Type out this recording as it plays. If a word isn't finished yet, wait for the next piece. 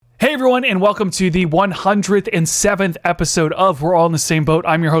everyone, and welcome to the 107th episode of We're All in the Same Boat.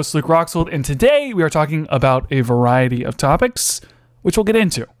 I'm your host, Luke Roxwold, and today we are talking about a variety of topics, which we'll get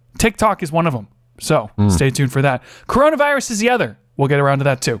into. TikTok is one of them, so stay tuned for that. Coronavirus is the other. We'll get around to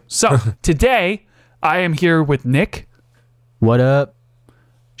that too. So today, I am here with Nick. What up?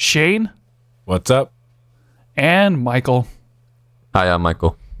 Shane. What's up? And Michael. Hi, I'm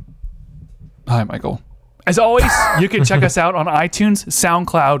Michael. Hi, Michael. As always, you can check us out on iTunes,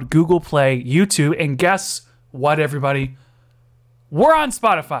 SoundCloud, Google Play, YouTube, and guess what, everybody? We're on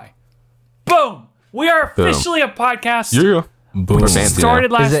Spotify. Boom! We are officially a podcast. Yeah. Boom. We're fancy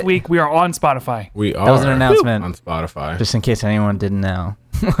Started now. last week. We are on Spotify. We are That was an announcement. on Spotify. Just in case anyone didn't know.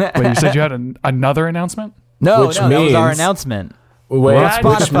 Wait, you said you had another announcement? No, Which that was our means- announcement. Wait, on That-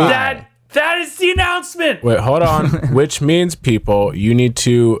 Spotify. that is the announcement. wait, hold on. Which means, people, you need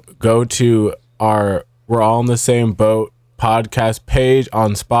to go to our We're All in the Same Boat podcast page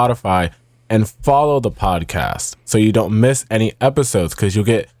on Spotify and follow the podcast so you don't miss any episodes, because you'll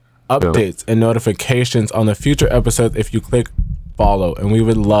get updates and notifications on the future episodes if you click follow. And we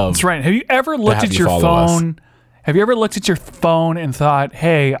would love. That's right. Have you ever looked have at you your follow us. phone? Have you ever looked at your phone and thought,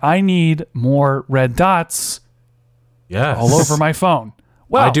 hey, I need more red dots Yes. all over my phone?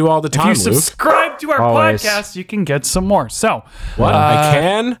 Well, I do all the time, If you Luke. subscribe to our Always. podcast, you can get some more. So, What? I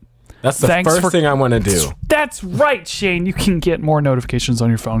can? That's the thanks first for- thing I want to do. that's right, Shane. You can get more notifications on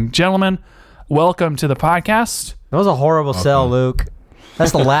your phone. Gentlemen, welcome to the podcast. That was a horrible sell, Luke.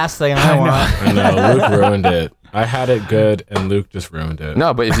 That's the last thing I want. I know, Luke ruined it. I had it good, and Luke just ruined it.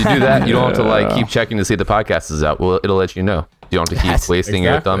 No, but if you do that, you don't have to like keep checking to see if the podcast is out. Well, it'll let you know. You don't have to keep wasting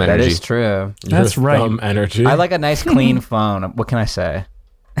your thumb exactly. That energy. is true. That's Your right. thumb energy. I like a nice clean phone. What can I say?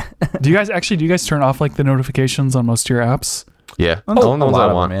 Do you guys turn off like the notifications on most of your apps? Yeah. Oh, Only the ones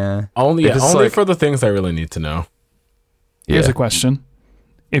I want. Yeah. only if it's only like- for the things I really need to know. Here's Yeah. a question.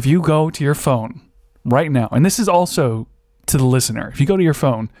 If you go to your phone right now, and this is also to the listener, if you go to your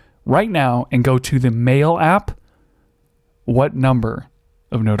phone right now and go to the Mail app, what number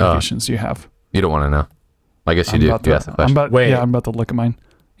of notifications do you have? You don't want to know. I guess you do. about You to, asked the question. Wait. I'm about to look at mine.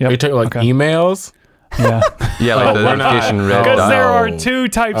 Are you Yep. talking like Okay. emails? Yeah. Yeah, like Oh, the we're not- notification red Because dot. there are No. two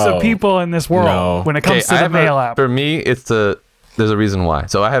types Oh. of people in this world No. when it comes to I the have Mail app. For me, it's there's a reason why.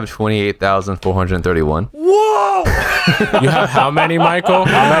 So I have 28,431. Whoa! You have how many, Michael?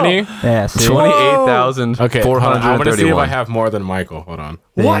 How many? Yeah. See? 28,431. Okay, hold on. I want to see if I have more than Michael. Hold on.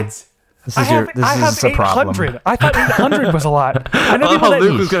 What? This I is your. have, This I have is a problem. 800. I thought 800 was a lot. I know people Oh, that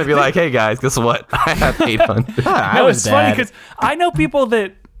Luke was going to be like, hey guys, guess what? I have 800. I No, was it's funny bad. because I know people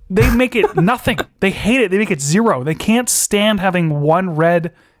that they make it nothing. They hate it. They make it zero. They can't stand having one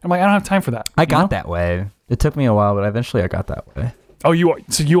red. I'm like, I don't have time for that. I you know? got that way. It took me a while, but eventually I got that way. Oh,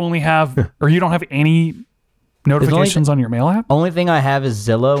 so you only have, or you don't have any notifications on your Mail app Only thing I have is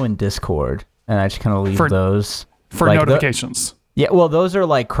Zillow and Discord, and I just kind of leave For- those for like, notifications. Yeah, well, those are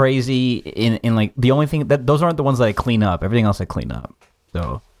like crazy. In like the only thing that those aren't the ones that I clean up. Everything else I clean up.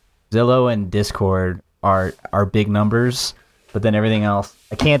 So Zillow and Discord are big numbers, but then everything else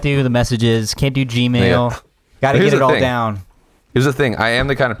I can't do the messages, can't do Gmail. Yeah. Got to Here's get it the all thing. down. Here's the thing. I am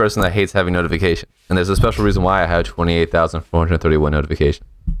the kind of person that hates having notifications. And there's a special reason why I have 28,431 notifications.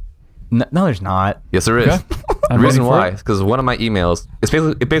 No, there's not. Yes, there is. Okay. The I'm reason ready for why it. is because one of my emails, it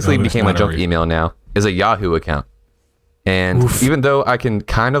basically No, there's became a not a junk reason. email now, is a Yahoo account. And Oof. even though I can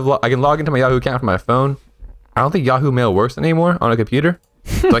I can log into my Yahoo account from my phone, I don't think Yahoo Mail works anymore on a computer.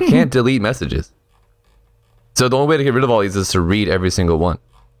 So I can't delete messages. So the only way to get rid of all these is to read every single one.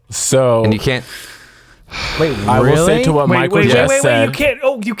 So And you can't. Wait, I really? will say to what Michael just said. You can't.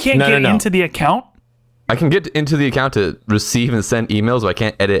 Oh, you can't No, get no, no. into the account. I can get into the account to receive and send emails, but I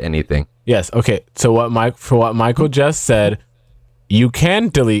can't edit anything. Yes. Okay. So what Michael just said, you can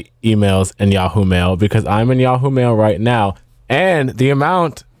delete emails in Yahoo Mail because I'm in Yahoo Mail right now, and the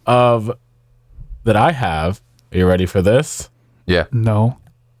amount of that I have. Are you ready for this? Yeah. No.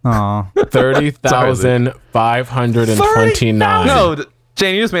 Aw. 30,529. No,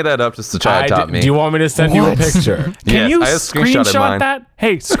 Jane, you just made that up just to try to top me. Do you want me to send you a What? picture? Can Yes, you I have screenshotted screenshot mine. that?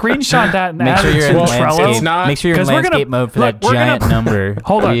 Hey, screenshot that and Make add sure it you're to in Well, landscape. it's not- Make sure you're in 'Cause we're gonna- landscape mode for look, that we're gonna- giant number.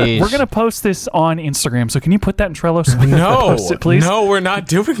 Hold on. Yeesh. We're going to post this on Instagram. So can you put that in Trello so we can No, post it, please? no, we're not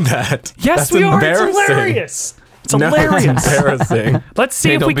doing that. Yes, That's we are. It's embarrassing. hilarious. It's No, hilarious. it's embarrassing. Let's see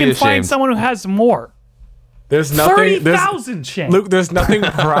Hey, if don't we be can find ashamed. someone who has more. There's nothing. 30,000, Shane. Luke, there's nothing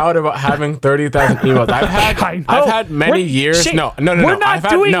proud about having 30,000 emails. I know. I've had many years. Shane, No. We're not I've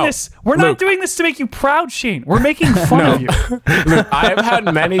had, doing no. this. We're not Luke, doing this to make you proud, Shane. We're making fun of you. Luke, I've had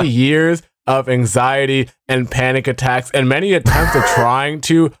many years of anxiety and panic attacks and many attempts of trying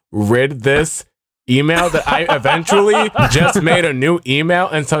to rid this email that I eventually just made a new email,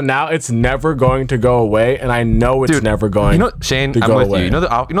 and so now it's never going to go away, and I know it's never going. You know, Shane, to I'm go with away. you. You know the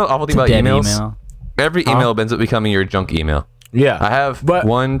awful thing about Dead emails. email. Every email ends up becoming your junk email. Yeah, I have but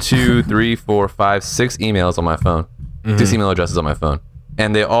 1, 2, 3, 4, 5, 6 emails on my phone. 6 email addresses on my phone,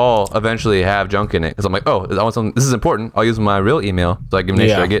 and they all eventually have junk in it. Because I'm like, oh, I want something. This is important. I'll use my real email so I can make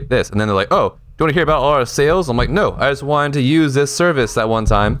sure Yeah. I get this. And then they're like, oh, do you want to hear about all our sales? I'm like, no, I just wanted to use this service that one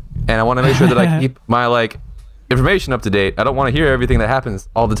time, and I want to make sure that I keep my information up to date. I don't want to hear everything that happens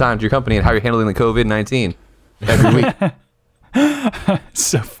all the time to your company and how you're handling the COVID-19 every week.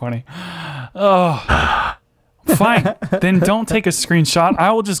 So funny. Oh, fine. Then don't take a screenshot.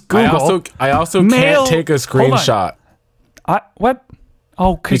 I will just Google. I also Mail- can't take a Hold on. screenshot. What?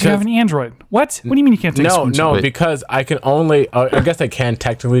 Oh, because you have an Android. What? What do you mean you can't take a No, screenshot? no, Wait. because I can only. I guess I can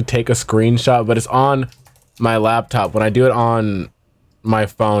technically take a screenshot, but it's on my laptop. When I do it on my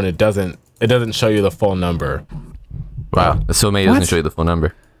phone, it doesn't show you the full number. Wow, so many doesn't show you the full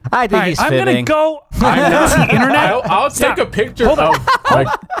number. I think All right, he's I'm gonna fibbing. go to the internet. I'll take Stop. a picture Hold of. on.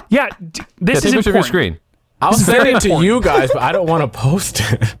 Yeah, this Take is a picture of your important. screen. I'll is send very it to important. you guys, but I don't want to post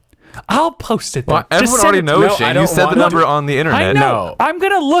it. I'll post it. Then. Well, Just everyone send already it to knows, No, I Shane. You don't said want the number to. on the I internet. know. No. I'm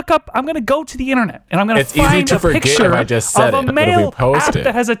gonna look up. I'm gonna go to the internet and I'm gonna It's easy find to a forget if picture I just said of it, a but if we mail post app it-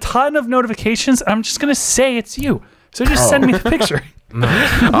 that has a ton of notifications. I'm just gonna say it's you. So just send me the picture.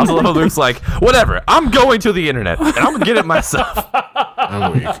 Also, Luke's like, whatever. I'm going to the internet and I'm gonna get it myself.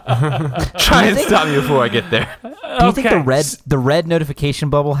 I'm weak. Try and stop me before I get there. Do you think the red notification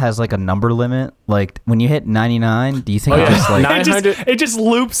bubble has like a number limit? Like when you hit 99, do you think Oh, it yeah. just like 900 it just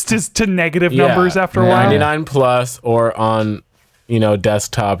loops to negative Yeah, numbers after a while. 99 plus, or on,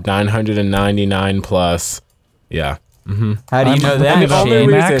 desktop 999 plus. Yeah. how do you know And that, the only Shane?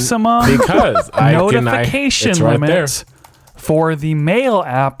 reason- Maximum Because notification it's right there. limit for the mail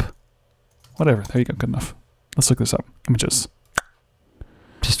app. Whatever. There you go. Good enough. Let's look this up. Images.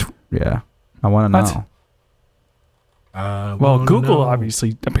 Just yeah, I want to What? know. Well, Google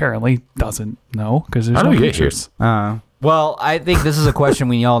obviously apparently doesn't know because there's How no do we get here? pictures. Well, I think this is a question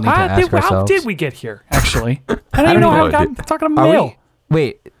we all need to ask How ourselves. did we get here? Actually, I don't even know know how how we got talking Are mail. we,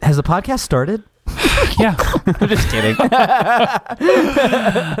 wait, has the podcast started? Yeah. I'm just kidding. Oh,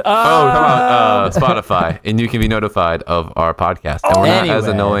 come on, Spotify, and you can be notified of our podcast. And we're not as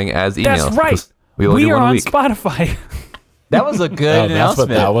Anyway. annoying as emails. That's right. 'cause We only do are one a on week. Spotify. That was a good Oh, that's what announcement.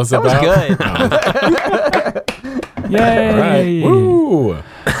 that was about? was good. Yay. Right. Woo. All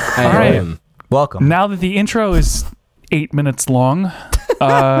right. Welcome. Now that the intro is 8 minutes long,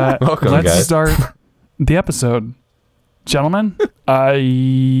 Welcome, let's guys. start the episode. Gentlemen,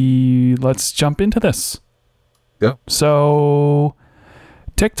 let's jump into this. Go. So,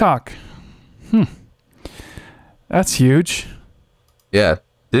 TikTok. That's huge. Yeah.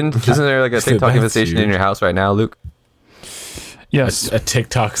 Isn't there like a So TikTok that's invitation in huge. your house right now, Luke? Yes. A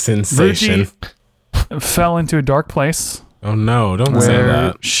TikTok sensation. Ruji fell into a dark place Oh no, don't say where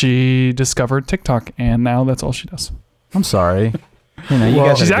that. she discovered TikTok, and now that's all she does. I'm sorry. You know, you Well,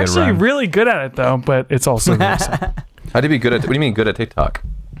 guys she's had a good actually run. really good at it, though, but it's also really sad. How do you be good at? What do you mean good at TikTok?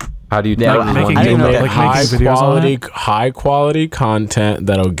 How do you Yeah, type making one I didn't thing? know that. like high making videos on high quality content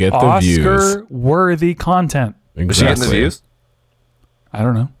that'll get the views. Oscar-worthy content. Is she getting the views? I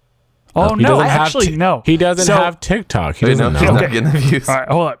don't know. Oh, He no, doesn't have actually, no. He doesn't So- have TikTok. He Wait, doesn't no, she's know. not Okay. getting the views. All right,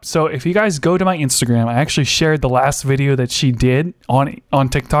 hold up. So if you guys go to my Instagram, I actually shared the last video that she did on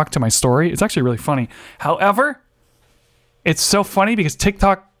TikTok to my story. It's actually really funny. However, it's so funny because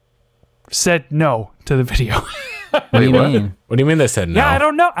TikTok said no to the video. What do you Wait, what? mean? What do you mean they said no? Yeah,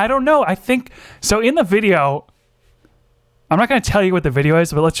 I don't know. I think so. In the video, I'm not going to tell you what the video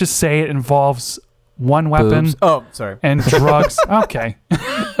is, but let's just say it involves one weapon Boobs. Oh, sorry. and drugs. Okay.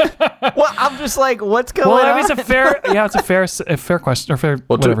 Well, I'm just like, what's going Well, I on? mean, it's a fair question or fair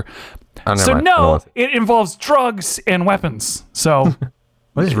Well, whatever. Oh, never So mind. I don't no, want to. it involves drugs and weapons. So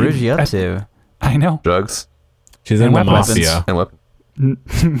what is Ruji up to? I know. Drugs She's in And the weapons. mafia. and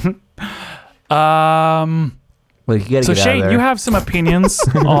weapons. Well, you gotta So get out of Shane, there. you have some opinions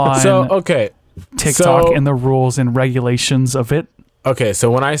on So okay, TikTok so- and the rules and regulations of it. okay. So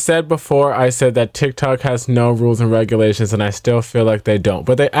when I said before, I said that TikTok has no rules and regulations, and I still feel like they don't,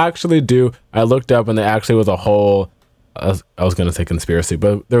 but they actually do. I looked up, and there actually was a whole. I was gonna say conspiracy,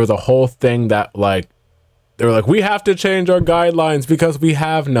 but there was a whole thing that like they were like, we have to change our guidelines because we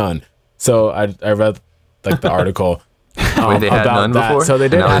have none. So I read like the article Wait, they had about none that. before? So they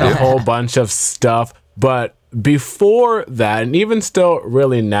did Now add they a do? whole bunch of stuff, but before that, and even still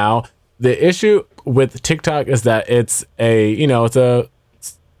really now, the issue with TikTok is that it's a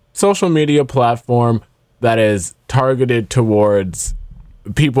social media platform that is targeted towards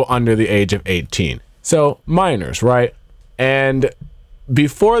people under the age of 18. So minors, right? And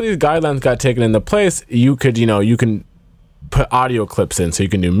before these guidelines got taken into place, you can put audio clips in, so you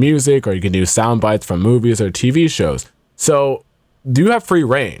can do music or you can do sound bites from movies or TV shows. So do you have free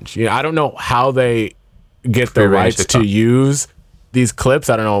range? I don't know how they get the rights to use these clips.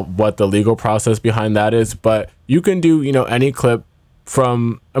 I don't know what the legal process behind that is, but you can do, any clip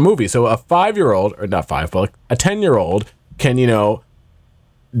from a movie. So a 5-year-old, or not 5, but like a 10-year-old can,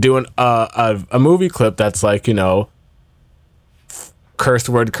 do a movie clip that's like, curse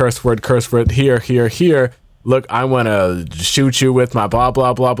word, here. Look, I want to shoot you with my blah,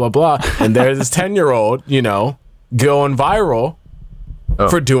 blah, blah, blah, blah. And there's this 10-year-old, going viral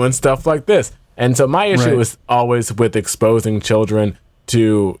for doing stuff like this. And so my issue is always with exposing children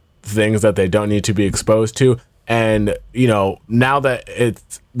to things that they don't need to be exposed to. And, now that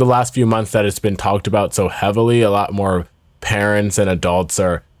it's the last few months that it's been talked about so heavily, a lot more parents and adults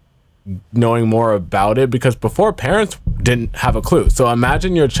are knowing more about it, because before, parents didn't have a clue. So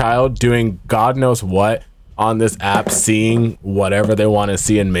imagine your child doing God knows what on this app, seeing whatever they want to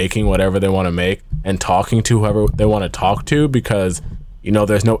see and making whatever they want to make and talking to whoever they want to talk to, because there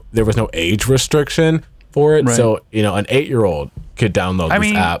was no age restriction for it. Right. So an 8-year-old could download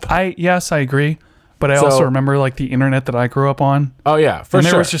this app. I agree, but I also remember like the internet that I grew up on. Oh yeah, for and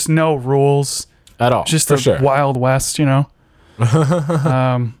sure. There was just no rules at all. Just the Wild West, I'm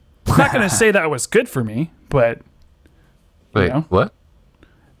not going to say that was good for me, but wait, what?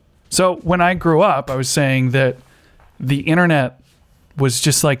 So when I grew up, I was saying that the internet was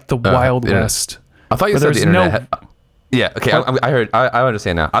just like the Wild West. I thought you said the internet. Yeah, okay, I heard. I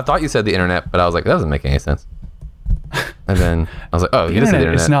understand now. I thought you said the internet, but I was like, that doesn't make any sense. And then I was like, oh, you just said the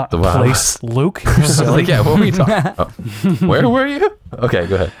internet. It's not the place, Luke. You're silly. Like, yeah, what were you talking? Where were you? Okay,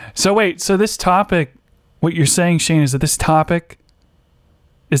 go ahead. So this topic, what you're saying, Shane, is that this topic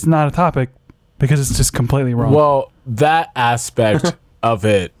is not a topic because it's just completely wrong. Well, that aspect of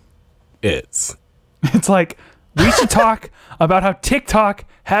it is. It's like, we should talk about how TikTok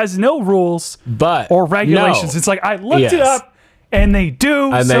has no rules or regulations. No. It's like, I looked it up and they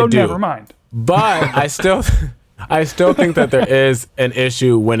do, never mind. But I still think that there is an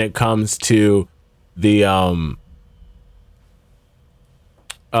issue when it comes to the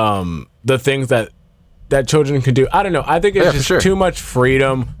things that children can do. I don't know. I think it's just too much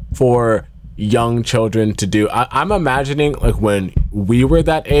freedom for young children to do. I'm imagining like when we were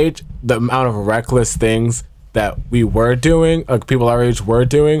that age, the amount of reckless things that we were doing, like people our age were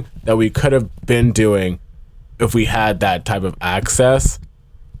doing, that we could have been doing if we had that type of access.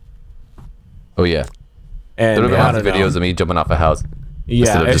 Oh yeah. And there are lots of videos of me jumping off a house. Yeah,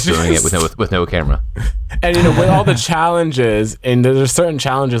 instead of just doing it with no camera. And with all the challenges, and there's certain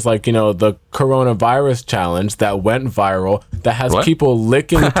challenges like the coronavirus challenge that went viral that has people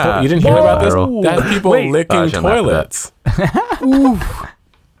licking. You didn't hear about this? That has people licking toilets.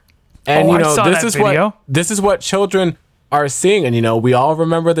 And this is what children are seeing, and we all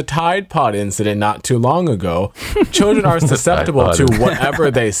remember the Tide Pod incident not too long ago. Children are susceptible to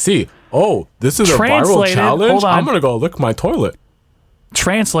whatever they see. Oh, this is a viral challenge. I'm gonna go lick my toilet.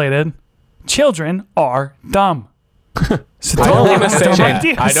 Translated, children are dumb. So I don't want to say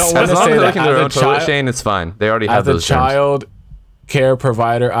that. I don't want to say that as a child. Shane, it's fine. They already have those terms. As a child care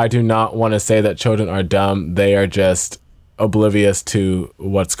provider, I do not want to say that children are dumb. They are just oblivious to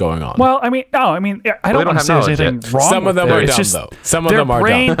what's going on. Well, I don't want to say there's anything wrong. Some of them are dumb, though. Some of them are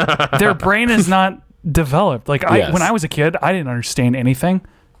dumb. Their brain is not developed. Like when I was a kid, I didn't understand anything.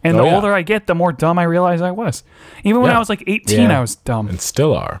 And the older I get, the more dumb I realize I was. Even when I was like 18, I was dumb. And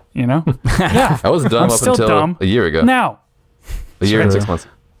still are. Yeah. I was dumb up until a year ago. Now. A year and 6 months.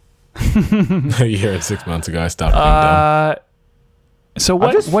 A year and 6 months ago, I stopped being dumb. So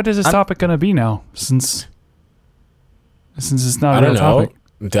what is this topic going to be now? Since it's not a real topic.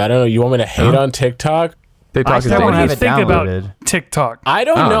 I don't know. You want me to hate on TikTok? TikTok is what do you think about TikTok? I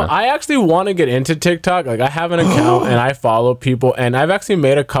don't know. I actually want to get into TikTok. Like I have an account and I follow people, and I've actually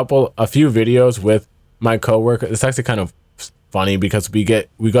made a few videos with my coworker. It's actually kind of funny because we go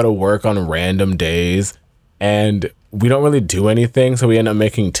to work on random days and we don't really do anything, so we end up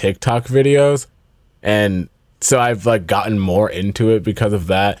making TikTok videos. And so I've like gotten more into it because of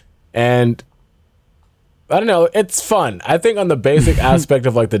that. And I don't know, it's fun. I think on the basic aspect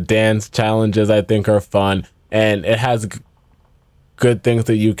of like the dance challenges, I think are fun, and it has good things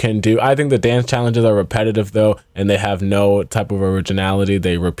that you can do. I think the dance challenges are repetitive though, and they have no type of originality.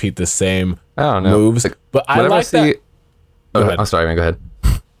 They repeat the same moves. But I like that. I'm sorry, man. Go ahead.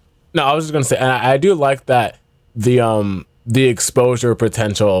 No, I was just gonna say, and I do like that the exposure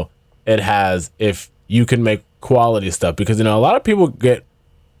potential it has if you can make quality stuff, because a lot of people get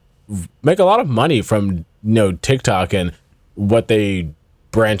make a lot of money from TikTok and what they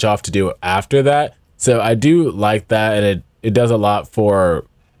branch off to do after that. So I do like that, and it does a lot for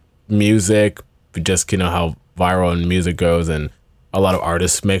music, just how viral and music goes, and a lot of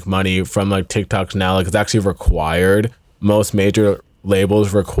artists make money from like TikToks now. Like it's actually required. Most major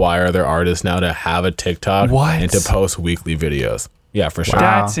labels require their artists now to have a TikTok What? and to post weekly videos. Yeah, for sure.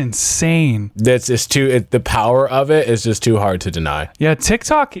 That's insane. That's just the power of it is just too hard to deny. Yeah,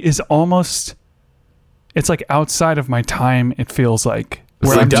 TikTok is almost, it's like outside of my time, it feels like.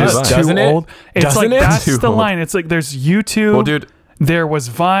 Where It I'm does, just too doesn't it? old. It's Doesn't like, it? that's Too the old. line. It's like there's YouTube. Well, dude, There was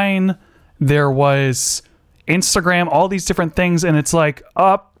Vine. There was Instagram, all these different things. And it's like,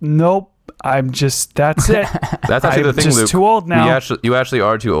 nope. That's it. that's actually I'm the thing, just Luke. too old now. You actually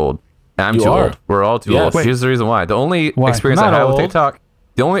are too old. I'm You too are. old. We're all too Yes. old. Wait. Here's the reason why. The only Why? experience Not I have old. with TikTok,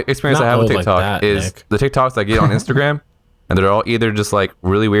 the only experience Not I have with old like TikTok that, is Nick. the TikToks I get on Instagram, and they're all either just like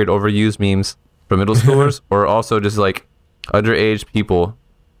really weird overused memes from middle schoolers, or also just like underage people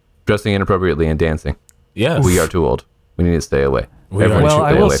dressing inappropriately and dancing. Yes. We are too old. We need to stay away. We Everyone are. should Well,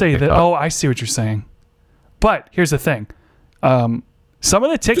 I stay will away say from that. TikTok. Oh, I see what you're saying. But here's the thing. Some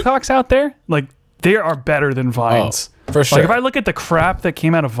of the TikToks out there, like, they are better than Vines. for sure. Like, if I look at the crap that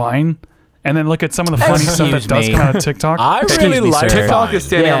came out of Vine, and then look at some of the funny stuff that Excuse does me. come out of TikTok. I Excuse really me, like sir. TikTok Vine. is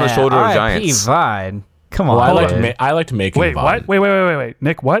standing on the shoulder of R.I.P. giants. Vine. Come on. Well, dude. I liked making Wait, Vine. what? Wait.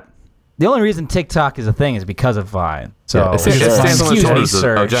 Nick, what? The only reason TikTok is a thing is because of Vine. So, Yeah, it stands on the excuse me, shoulders of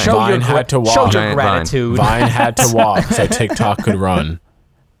sir. giants. Show Vine your, had to walk. show your Giant Vine. gratitude. Vine had to walk so TikTok could run.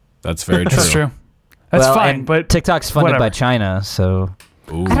 That's very true. That's true. That's Well, fine, and but TikTok's funded whatever. by China, so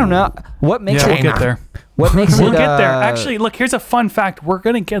Ooh. I don't know what makes yeah, it. we'll get there. What makes We'll it? get there. Actually, look, here's a fun fact. We're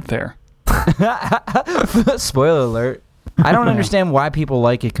gonna get there. spoiler alert. I don't understand why people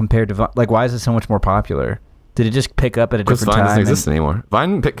like it compared to like. Why is it so much more popular? Did it just pick up at a Because different Vine time? doesn't exist anymore.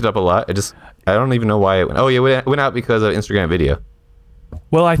 Vine picked it up a lot. I don't even know why it went. Oh yeah, it went out because of Instagram video.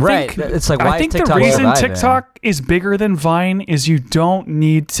 Well, I Right, think it's like, why I is think the TikTok reason surviving? TikTok is bigger than Vine is you don't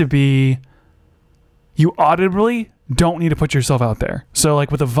need to be. You audibly don't need to put yourself out there. So, like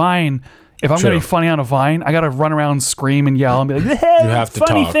with a Vine, if I'm True. gonna be funny on a Vine, I gotta run around, scream, and yell, and be like, "Hey, You have to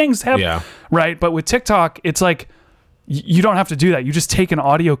funny talk. things happen." Yeah. Right. But with TikTok, it's like you don't have to do that. You just take an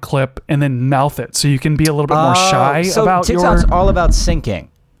audio clip and then mouth it, so you can be a little bit more shy so about TikTok's your. all about syncing.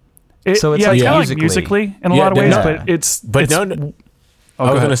 So it's it's like kind of like Musical.ly. musically in a Yeah, lot of no, ways, no. but it's. But it's, no, Oh, I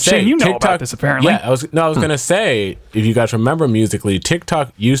go was ahead. gonna say Shane, you know TikTok, about this apparently. Yeah, I was gonna say, if you guys remember Musically,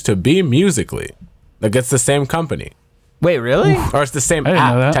 TikTok used to be Musically. Like it's the same company. Wait, really? Or it's the same I didn't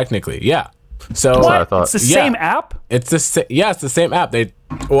know app that. technically. Yeah. So what I What? thought. It's the Yeah. same app. it's the same app. I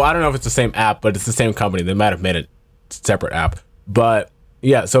don't know if it's the same app, but it's the same company. They might have made a separate app. But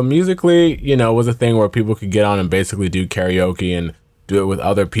yeah, so Musically, was a thing where people could get on and basically do karaoke and do it with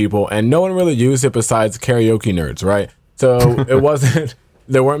other people, and no one really used it besides karaoke nerds, right? So it wasn't.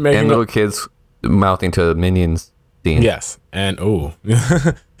 They weren't making And little kids mouthing to Minions theme. Yes, and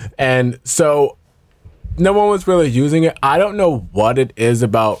and so no one was really using it. I don't know what it is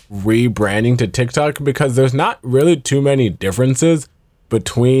about rebranding to TikTok because there's not really too many differences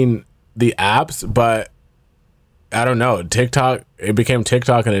between the apps, but I don't know. TikTok, it became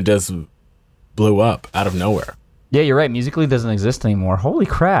TikTok and it just blew up out of nowhere. Yeah, you're right. Musically doesn't exist anymore. Holy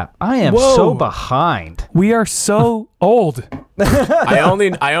crap! I am Whoa. so behind. We are so old. I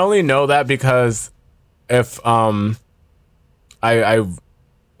only know that because if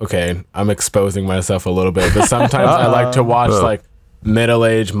okay, I'm exposing myself a little bit, but sometimes I like to watch like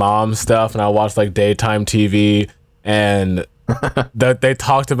middle-aged mom stuff, and I watch like daytime TV, and they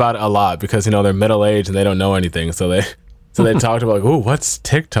talked about it a lot because they're middle-aged and they don't know anything, so they talked about like, ooh, what's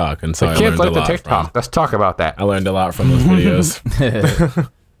TikTok? And so I Kids learned like a the lot TikTok. Let's talk about that. I learned a lot from those videos.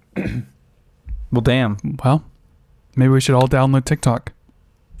 Well, damn. Well, maybe we should all download TikTok.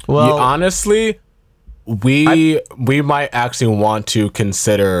 Well, Honestly, we might actually want to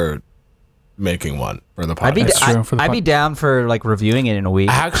consider making one for the I'd be podcast. true, for the I'd be down for like reviewing it in a week.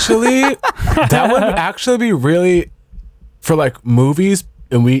 Actually, that would actually be really for like movies,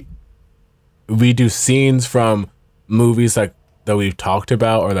 and we do scenes from movies like that we've talked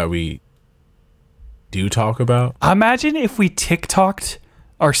about or that we do talk about. Imagine if we TikToked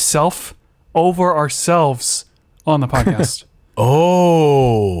ourselves on the podcast.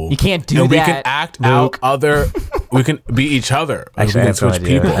 Oh, You can't do and that. we can act Luke. out other. We can be each other. Actually, we I can have no switch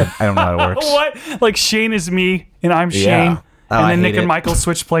idea. people. I don't know how it works. What? Like Shane is me and I'm Yeah. Shane, Oh, and I then Nick hate and it. Michael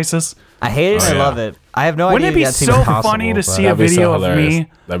switch places. I hate it. Oh, I yeah. love it. I have no Wouldn't it idea. be that's so even possible, funny to but- see a That'd be so video of hilarious.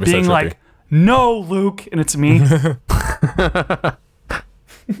 me That'd be so being trippy. like, "No, Luke," and it's me?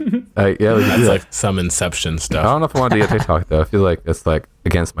 Yeah, we could That's do that. like some Inception I stuff. don't know if I want to get TikTok though. I feel like it's like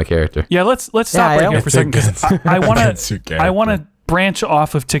against my character. Yeah, let's stop Yeah, right I here for a second because It's I want against your to branch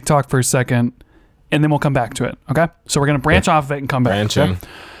off of TikTok for a second, and then we'll come back to it. Okay, so we're gonna branch off of it and come back. Branching. Okay?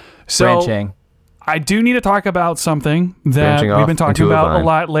 So Branching. I do need to talk about something that Branching we've off been talking into a about a vine.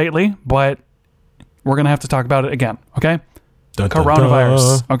 lot lately, but we're gonna have to talk about it again. Okay, Dun, dun,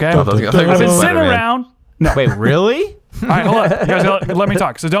 coronavirus. dun. Okay, I thought you were I've been saying sitting Spider-Man. around. No, Wait, really? all right, hold on. You guys let me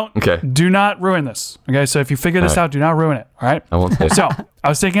talk. So Okay. do not ruin this. Okay, so if you figure this All right. out, do not ruin it. All right. I won't say. So I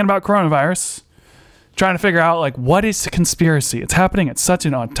was thinking about coronavirus, trying to figure out like what is the conspiracy? It's happening at such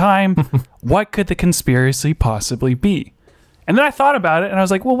an odd time. What could the conspiracy possibly be? And then I thought about it and I was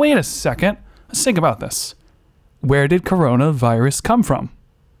like, well, wait a second. Let's think about this. Where did coronavirus come from?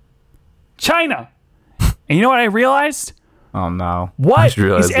 China. And you know what I realized? Oh no. What just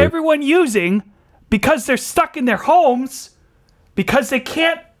realized is it. everyone using because they're stuck in their homes because they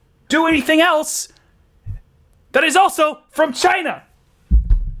can't do anything else that is also from China?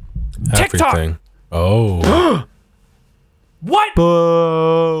 TikTok. Everything. Oh. What?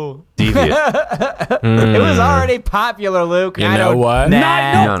 Boo. Deviant. It was already popular, Luke. You I know don't- what?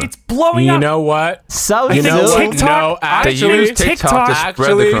 Nah. No, it's blowing You up. know what? So You know soon? what? TikTok- No, They actually, use TikTok to spread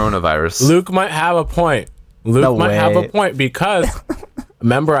actually, the coronavirus. Luke might have a point. Luke No might have a way. point because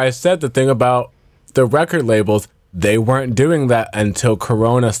remember I said the thing about the record labels, they weren't doing that until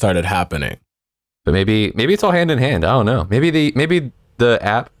Corona started happening. But maybe it's all hand in hand. I don't know. Maybe the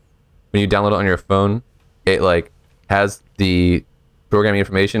app, when you download it on your phone, it like has the programming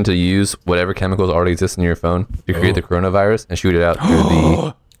information to use whatever chemicals already exist in your phone to create the coronavirus and shoot it out through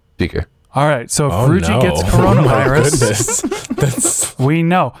the speaker. All right, so if Oh Fuji no. gets Oh my coronavirus, goodness. That's we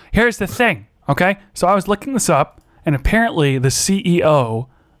know. Here's the thing, okay? So I was looking this up, and apparently the CEO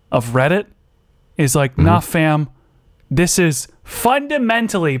of Reddit is like, nah, fam, this is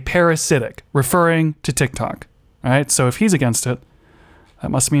fundamentally parasitic, referring to TikTok. All right, so if he's against it,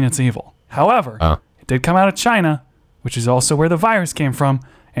 that must mean it's evil. However, it did come out of China, which is also where the virus came from,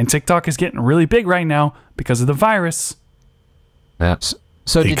 and TikTok is getting really big right now because of the virus. Yeah.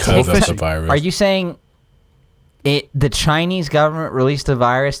 So did because of TikTok, the virus. are you saying the Chinese government released a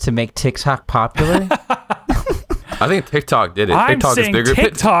virus to make TikTok popular? I think TikTok did it. I'm TikTok is saying bigger.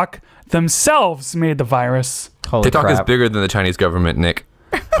 TikTok themselves made the virus. Holy TikTok is crap. bigger than the Chinese government, Nick.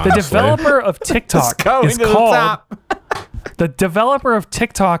 The developer of TikTok Going is to the called top. the developer of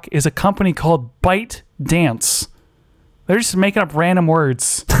TikTok is a company called ByteDance. They're just making up random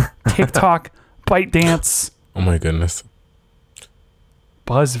words. TikTok, ByteDance, Oh my goodness.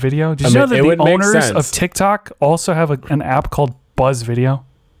 Buzz Video. Did I you know mean, that it the would make owners sense. of TikTok also have an app called Buzz Video?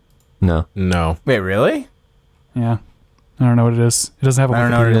 No. No. Wait, really? Yeah. I don't know what it is. It doesn't have a I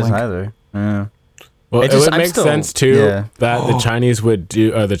don't know what it Wikipedia is link. either. Yeah. Well, It it just- would I'm make still- sense too yeah. that the Chinese would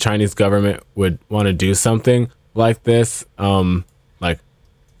do, or the Chinese government would want to do something like this, like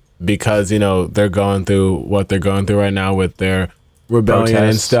because they're going through what they're going through right now with their rebellion and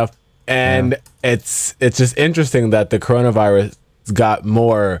Protests. stuff, and it's just interesting that the coronavirus got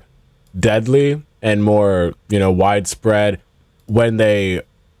more deadly and more widespread when they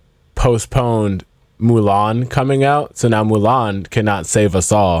postponed Mulan coming out. So now Mulan cannot save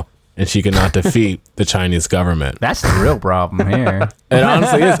us all, and she cannot defeat the Chinese government. That's the real problem here. It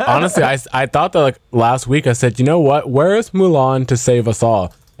honestly is. Honestly, I thought that like last week I said, you know what? Where is Mulan to save us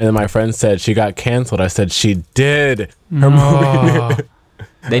all? And then my friend said she got canceled. I said she did. Her movie.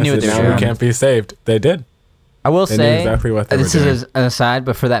 They knew what they now were we doing. can't be saved. They did. I will They knew say, exactly what they this were doing. is an aside,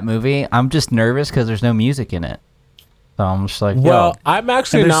 but for that movie, I'm just nervous because there's no music in it. So I'm just like, Well, yo, I'm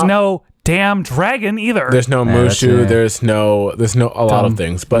actually And there's not. no damn dragon either. There's no Yeah, that's Mushu. it. There's no a lot Dumb. of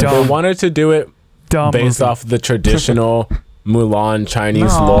things, but Dumb. they wanted to do it Dumb based movie. off the traditional Mulan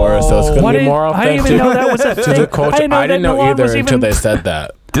Chinese lore. So it's What gonna be did- more I didn't authentic even know that was a to thing. the culture. I didn't know that either Mulan was until even- they said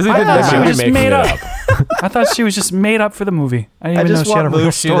that. Disney I did thought that. she They was might be just making made it up. I thought she was just made up for the movie. I didn't I even know just she had a want real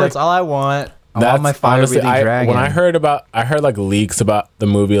Mushu. story. That's all I want. I want That's my fire honestly, breathing dragon. when I heard like leaks about the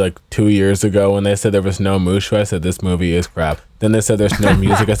movie like 2 years ago when they said there was no Mushu, I said this movie is crap. Then they said there's no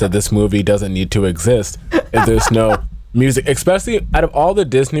music. I said this movie doesn't need to exist if there's no music. Especially out of all the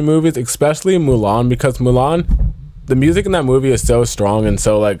Disney movies, especially Mulan, because Mulan, the music in that movie is so strong and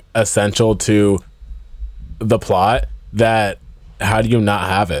so like essential to the plot that how do you not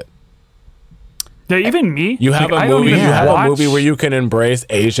have it? Yeah, even me. You have like, I a don't movie. You even have a watch- movie where you can embrace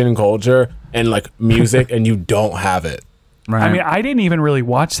Asian culture and like music, and you don't have it. right. I mean, I didn't even really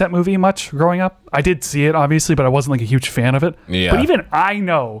watch that movie much growing up. I did see it, obviously, but I wasn't like a huge fan of it. Yeah. But even I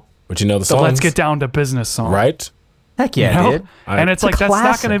know But you know the the songs, Let's Get Down to Business song. right? heck yeah, You know? dude. And it's a like, that's not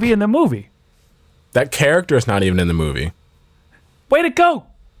classic. going to be in the movie. That character is not even in the movie. Way to go.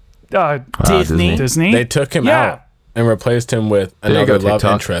 Disney. Disney. They took him Yeah. out and replaced him with There you another go, love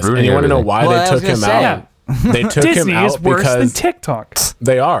TikTok. interest. Ruining And you want to know everything. why Well, I they was took him gonna say. out? They took Disney him out is worse than because TikTok.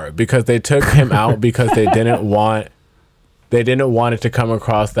 they are because they took him out because they didn't want it to come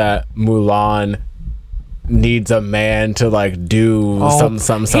across that Mulan needs a man to like do He's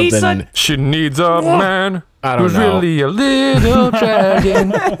something. She needs a man I don't who's know. really a little dragon.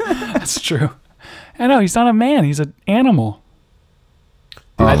 That's true. I know he's not a man. He's an animal.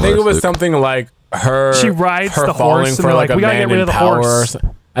 I think it was Luke. something like her. She rides her the falling horse and for they're like like, a "We gotta man get rid in of the power. horse."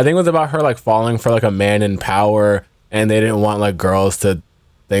 I think it was about her like falling for like a man in power, and they didn't want like girls to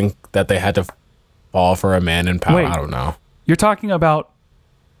think that they had to fall for a man in power. Wait. I don't know. You're talking about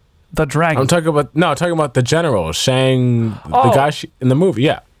the dragon. I'm talking about the general Shang, Oh. the guy in the movie.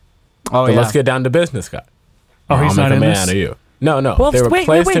 Yeah, Oh the yeah. let's get down to business guy. Oh, he's I'll not make a in man this? out of you. No, Well, they wait,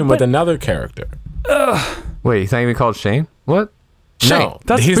 replaced wait, him with but- another character. Wait, he's not even called Shane? What? No,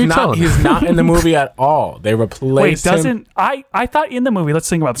 That's he's what you're not. telling. He's not in the movie at all. They Wait, replaced him. doesn't I thought in the movie? Let's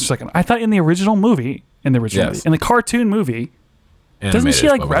think about this for a second. I thought in the original movie, Yes. movie, in the cartoon movie, doesn't Animated she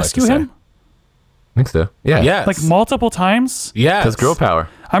is like what we to rescue say. him I think so. Yeah. Yes. like multiple times? Yes. That's girl power.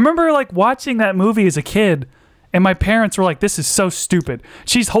 I remember like watching that movie as a kid, and my parents were like, "This is so stupid."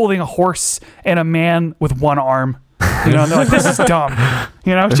 She's holding a horse and a man with one arm. You know, and they're like, "This is dumb."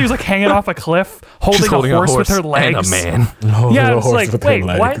 You know, she was like hanging off a cliff, She's holding a horse with her legs. and a man. Yeah, The it's horse like, with her wait,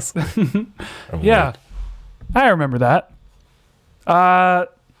 legs. what? Yeah, I remember that.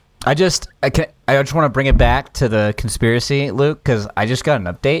 I just want to bring it back to the conspiracy, Luke, because I just got an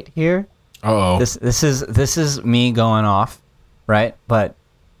update here. Oh. This is me going off, right? But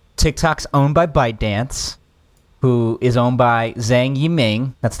TikTok's owned by ByteDance, who is owned by Zhang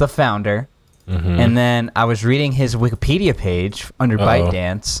Yiming. That's the founder. And then I was reading his Wikipedia page under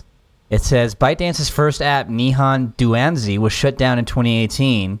ByteDance. It says ByteDance's first app, Nihon Duanzi, was shut down in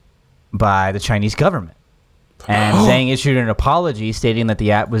 2018 by the Chinese government. And Zhang issued an apology stating that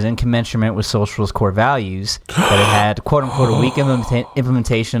the app was incommensurate with Socialist core values, that it had, quote-unquote, a weak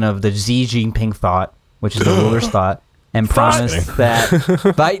implementation of the Xi Jinping thought, which is the ruler's thought, and promised that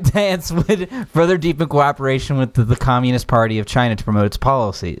ByteDance would further deepen cooperation with the Communist Party of China to promote its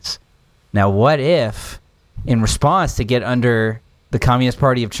policies. Now, what if, in response to get under the Communist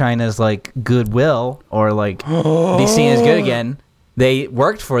Party of China's, like, goodwill, or, like, be seen as good again, they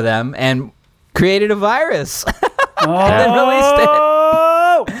worked for them and created a virus and then released it.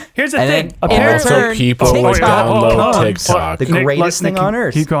 Oh, here's the And thing. then Apparently, in Also, turn, people would TikTok download becomes TikTok. the Nick, greatest Nick, thing on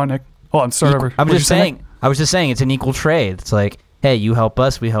earth. Keep going, Nick. Hold on, start over. I'm What'd just you say, saying. I was just saying it's an equal trade. It's like, hey, you help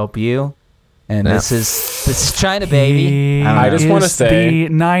us, we help you, and Yeah. this is China, baby. He I just wanna is say- the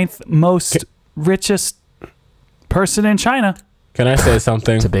ninth most richest person in China. Can I say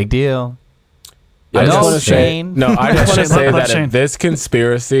something? It's a big deal. I just No, want to say Shane. no. I just want to Shane, say let that Shane. if this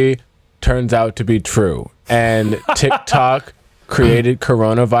conspiracy turns out to be true and TikTok created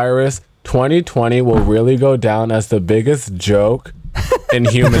coronavirus, 2020 will really go down as the biggest joke in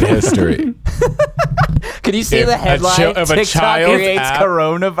human history. Could you see If the a headline? if a TikTok child's creates app-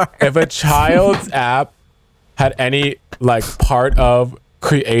 coronavirus. If a child's app had any like part of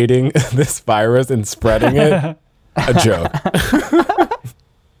creating this virus and spreading it, a joke.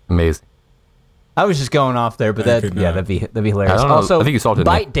 Amazing. I was just going off there, but could not. that'd be hilarious. I don't know. Also, I think you solved it,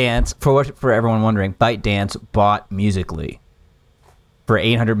 Nick. ByteDance, for everyone wondering, ByteDance bought Musical.ly for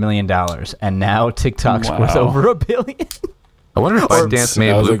 $800 million, and now TikTok's worth Wow. over $1 billion. I wonder if ByteDance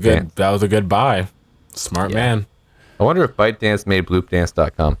made Bloop That was a good buy. Smart man. I wonder if ByteDance made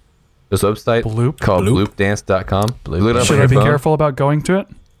BloopDance.com. There's a website Bloop? called Bloop? BloopDance.com. Look it up Should on I your be phone. careful about going to it?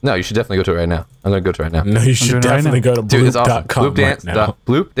 No, you should definitely go to it right now. I'm going to go to it right now. No, you should doing it right definitely now. go to Dude, it's awesome. bloop.com right Bloopdance. now.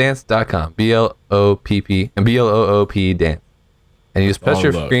 Bloopdance.com. BLOPP and BLOOP dance. And you just press Oh,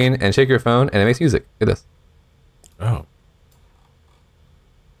 your look. screen and shake your phone and it makes music. Look at this. Oh.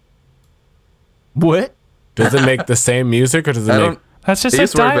 What? Does it make the same music or does it I make don't. That's just It a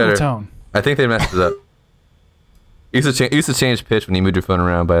used to work better. dial tone. I think they messed it up. You used to change pitch when you moved your phone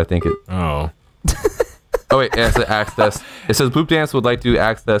around, but I think it. Oh. Oh wait, it says access. It says Bloop Dance would like to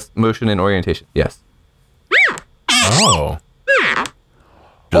access motion and orientation. Yes, Oh.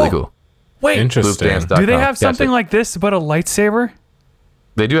 really cool. Wait, Interesting. Bloopdance.com. do they have Gotcha. something like this but a lightsaber?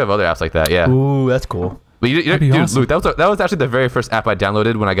 They do have other apps like that. Yeah. Ooh, that's cool. But That'd be dude, awesome. Luke, that was actually the very first app I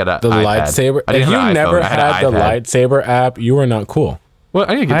downloaded when I got The iPad. lightsaber. I If didn't you have an never iPhone, I had an the iPad. lightsaber app, you were not cool. Well,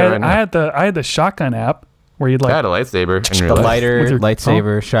 I need to get that right now. I had the shotgun app where you'd I had like a lightsaber in The real life. lighter, With your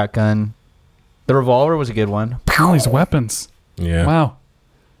lightsaber, shotgun. The revolver was a good one. all these weapons. Yeah. Wow.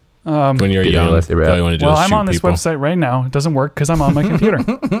 When you're Get your young, lightsaber all app. you want to do Well, is I'm shoot on this people. website right now. It doesn't work because I'm on my computer.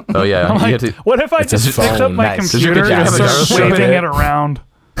 Oh yeah, I'm you like, have to. what if I It's a just picked up phone. my Nice. computer Did you and have a started gyroscope waving in it? it around?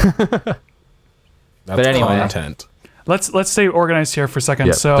 That's But anyway. content. Let's stay organized here for a second.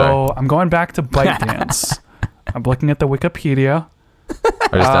 Yeah, so sorry. I'm going back to ByteDance. I'm looking at the Wikipedia. I just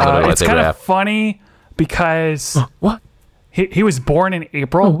downloaded a It's lightsaber kind of app. funny because What? he was born in No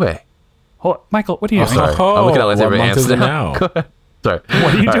April. way. Hold on, Michael, what are you doing? sorry. I'm looking at lightsaber what month amps is it now. now? Sorry. What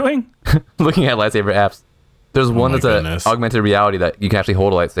are you All right. doing? Looking at lightsaber apps. There's one my that's goodness. a augmented reality that you can actually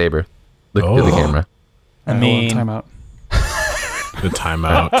hold a lightsaber. Look through the Oh. camera. I Hold on, mean, time out. The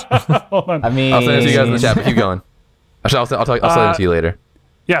timeout. Hold on. I mean, I'll send it to you guys in the chat, but keep going. Actually, I'll send it to you later.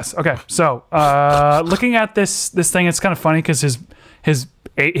 Yes. Okay. So, looking at this thing, it's kind of funny because his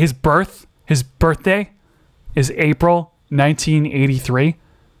birthday is April 1983,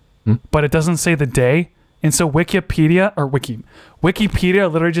 but it doesn't say the day, and so Wikipedia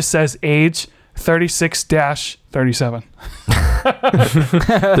literally just says age 36-37.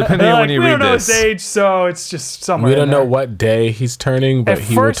 Depending on when you we read don't know his this. age, so it's just somewhere. We don't in know there. what day he's turning, but At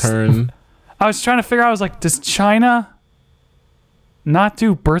he first- will turn. I was trying to figure out. I was like, does China not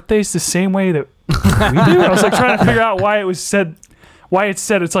do birthdays the same way that we do? I was like trying to figure out why it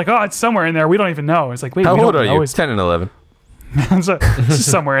said. It's like, oh, it's somewhere in there. We don't even know. It's like, wait, How we old don't are know. you? It's 10 and 11. it's just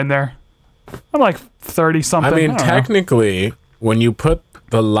somewhere in there. I'm like 30 something. I mean, don't know. technically, when you put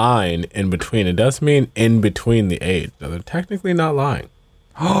the line in between, it does mean in between the age. So they're technically not lying.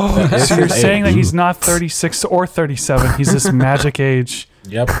 So you're saying that he's not 36 or 37. He's this magic age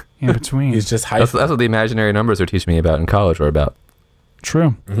Yep. in between. He's just That's hyped. what the imaginary numbers are teaching me about in college or about.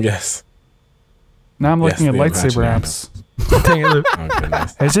 True. Yes. Now I'm looking Yes, at the lightsaber imaginary apps. Oh,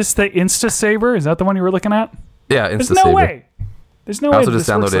 goodness. Is this the Insta Saber? Is that the one you were looking at? Yeah, There's Insta no way. There's no I way. also that just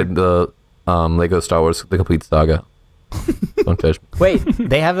this works downloaded like- the Lego Star Wars The Complete Saga. Funfish. wait,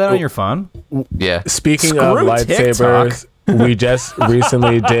 they have that on your phone? Yeah. Speaking Screw of lightsabers, we just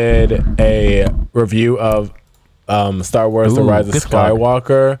recently did a review of Star Wars: The Ooh, Rise of good plug.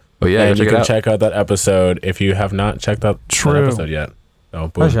 Skywalker. Oh, yeah, and go you check it can out. check out that episode if you have not checked out True. that episode yet. Oh,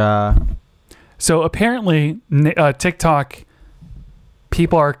 boom. Pleasure. So apparently, TikTok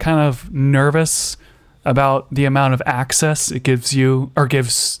people are kind of nervous about the amount of access it gives you, or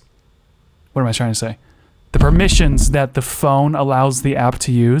gives. What am I trying to say? The permissions that the phone allows the app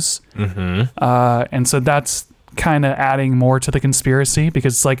to use. And so that's kind of adding more to the conspiracy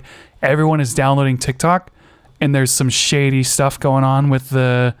because it's like everyone is downloading TikTok, and there's some shady stuff going on with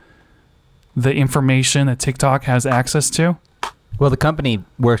the information that TikTok has access to. Well, the company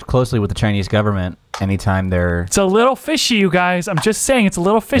works closely with the Chinese government anytime they're. It's a little fishy, you guys. I'm just saying it's a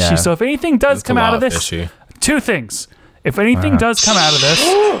little fishy. Yeah. So if anything does It's come a out lot of this, fishy. two things. If anything does come out of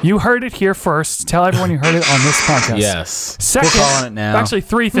this, you heard it here first. Tell everyone you heard it on this podcast. Yes. Second, We're calling it now. Actually,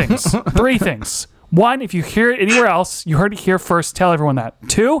 three things. Three things. One, if you hear it anywhere else, you heard it here first. Tell everyone that.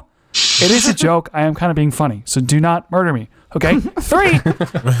 Two, it is a joke. I am kind of being funny, so do not murder me. Okay. Three,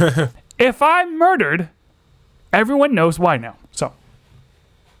 if I'm murdered, everyone knows why now. So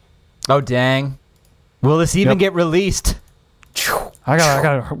Oh, dang. Will this even Yep. get released? I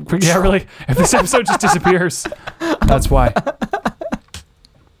gotta. Yeah, really. If this episode just disappears, that's why.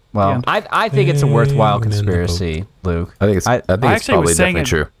 Well, Yeah. I think it's a worthwhile conspiracy, Luke. I think it's I it's actually probably was saying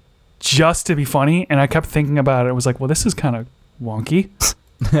definitely it- true. Just to be funny, and I kept thinking about it. I was like, well, this is kind of wonky.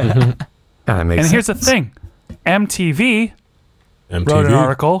 Yeah, that makes And sense. here's the thing: MTV wrote an MTV.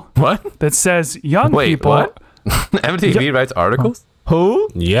 article What? that says young Wait, people. what? MTV writes articles? Who?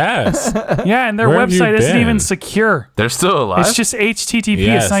 Yes. Yeah, and their Where have you website isn't been? even secure. They're still alive? It's just HTTP.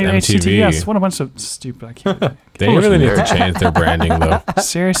 Yes, It's not even MTV. HTTPS. What a bunch of stupid. I can't. They really need to change their branding, though.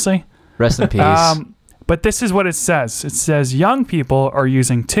 Seriously. Rest in peace. But this is what it says. It says young people are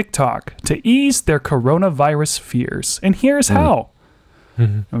using TikTok to ease their coronavirus fears. And here's how.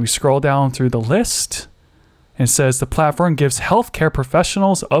 And we scroll down through the list. And it says the platform gives healthcare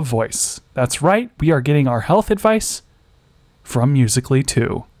professionals a voice. That's right. We are getting our health advice from Musical.ly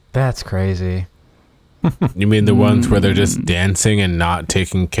too. That's crazy. You mean the ones where they're just dancing and not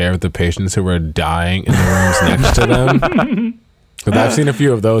taking care of the patients who are dying in the rooms next to them? Because I've seen a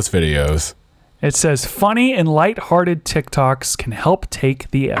few of those videos. It says funny and lighthearted TikToks can help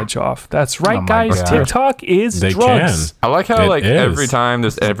take the edge off. That's right, Oh my guys. God. TikTok is They drugs. I like how It like is. every time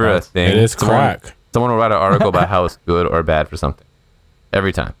there's ever a thing, It is crack. Someone will write an article about how it's good or bad for something.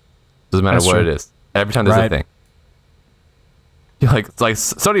 Every time, doesn't matter That's what true. it is. Every time there's Right. a thing. Like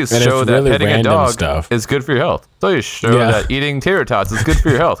studies And show it's that really petting a random dog stuff. is good for your health. Studies show Yeah. that eating tater tots is good for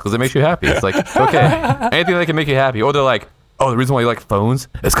your health because it makes you happy. It's like okay, anything that can make you happy. Or they're like, oh, the reason why you like phones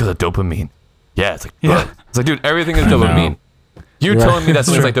is because of dopamine. Yeah, it's like Yeah. it's like dude, everything is dopamine. You Right. telling me that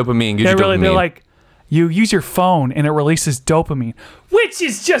something's like dopamine gives Yeah, you really. dopamine? They're like, you use your phone and it releases dopamine, which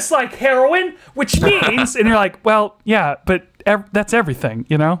is just like heroin, which means, and you're like, well, yeah, but that's everything,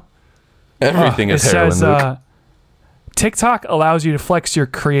 you know? Everything It is heroin, says, Luke. TikTok allows you to flex your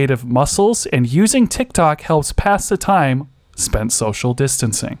creative muscles, and using TikTok helps pass the time spent social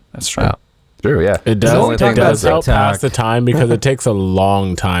distancing. That's true. Wow. True, yeah. It The only does, thing it does about help TikTok- pass the time because it takes a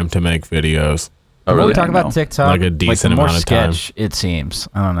long time to make videos. Oh, When really? we talk I know. about TikTok, Like a the decent more amount of time. sketch, it seems.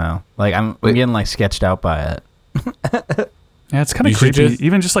 I don't know. Like I'm Wait. getting like sketched out by it. Yeah, it's kind You of should creepy. just-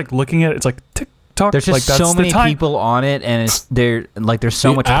 Even just like looking at it, it's like TikTok. There's just like, that's so the many time. people on it, and it's there's so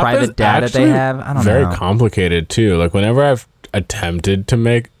The much app is private data they actually have. I don't very know. complicated too. Like whenever I've attempted to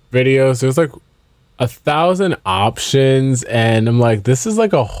make videos, there's like 1,000 options, and I'm like, this is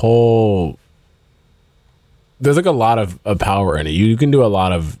like a whole. There's like a lot of power in it. You can do a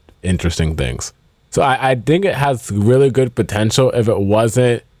lot of interesting things. So I think it has really good potential if it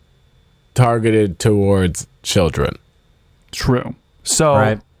wasn't targeted towards children. True. So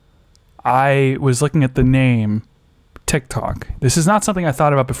Right. I was looking at the name TikTok. This is not something I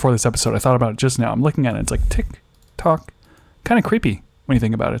thought about before this episode. I thought about it just now. I'm looking at it. It's like TikTok. Kind of creepy when you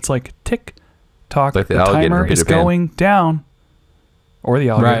think about it. It's like TikTok. Like the the alligator timer from is Peter Pan. going down. Or the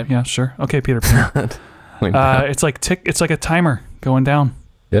alligator. Right. Yeah, sure. Okay, Peter Pan. It's like it's like a timer going down.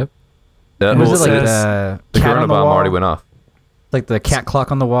 Yep. And Was it it like says- the cat on the Corona bomb wall? already went off. Like the cat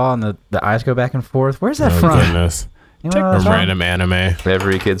clock on the wall, and the eyes go back and forth. Where's that Oh from? goodness. You know what I A was talking- random anime.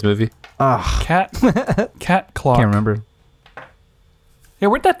 Every kid's movie. Ugh, Cat clock. can't remember. Yeah,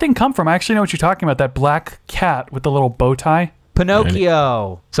 where'd that thing come from? I actually know what you're talking about. That black cat with the little bow tie.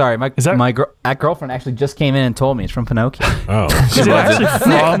 Pinocchio. Sorry, my Is that- my girlfriend actually just came in and told me it's from Pinocchio. Oh, Is it actually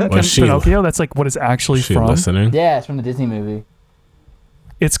from Was she- Pinocchio? That's like what it's actually is she from. listening? Yeah, it's from the Disney movie.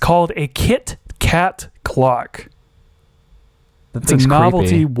 It's called a Kit Kat clock. That It's a thing's novelty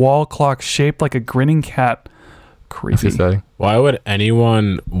creepy. wall clock shaped like a grinning cat. That's Creepy. exciting. Why would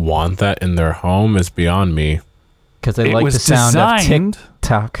anyone want that in their home is beyond me. Because they It like was the sound designed. of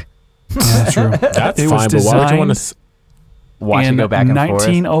TikTok. Yeah, true. That's It was fine, but why would you want designed to? Watch it in go back and forth.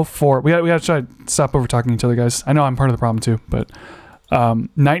 1904. We got to try to stop over talking to each other, guys. I know I'm part of the problem too, but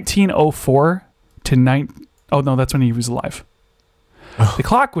 1904 to Oh no, that's when he was alive. The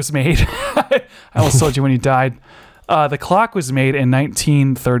clock was made. I almost told you when he died. The clock was made in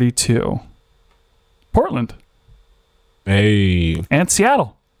 1932. Portland Hey, and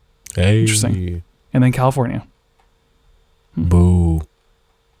Seattle, hey, Interesting. and then California. Boo.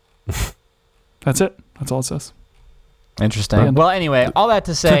 That's it. That's all it says. Interesting. Brilliant. Well, anyway, all that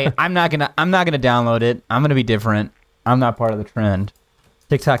to say, I'm not gonna download it. I'm gonna be different. I'm not part of the trend.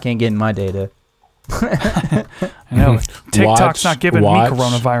 TikTok ain't getting my data. I know. TikTok's not giving watch- me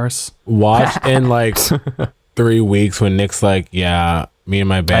coronavirus. Watch in like 3 weeks when Nick's like, yeah, me and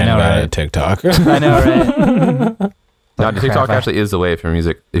my band know, got right? a TikTok. I know, right? No, Like a TikTok crap. actually is the way for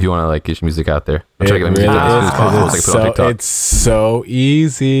music. If you want to like get your music out there, I'm It trying to get really my music out is as soon as possible. 'cause So I can put it on TikTok. it's so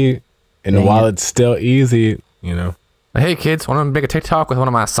easy. And Dang while it. it's still easy, you know. Hey kids, want to make a TikTok with one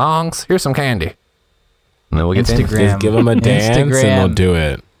of my songs? Here's some candy. And then we'll get famous. Instagram. Just give them a dance and Instagram. they'll do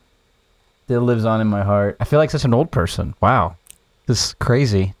it. Still lives on in my heart. I feel like such an old person. Wow, this is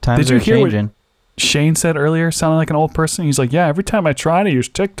crazy. Times Did you are hear what- changing. Shane said earlier, sounding like an old person. He's like, yeah, every time I try to use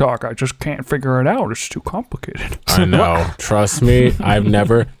TikTok, I just can't figure it out. It's too complicated. I know. Trust me. I've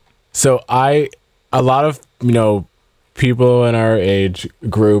never. So a lot of, people in our age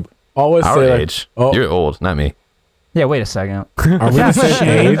group always Our say, age. Like, oh, You're old, not me. Yeah, wait a second. are we the same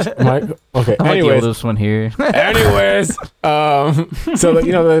age? Okay. I'm like the Anyways, oldest one here. so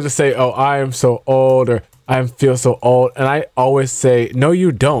they just say, "Oh, I am so old," or "I feel so old," and I always say, "No,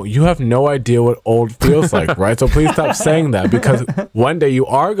 you don't. You have no idea what old feels like, right? So please stop saying that because one day you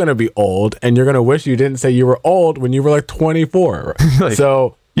are gonna be old, and you're gonna wish you didn't say you were old when you were like 24. Like-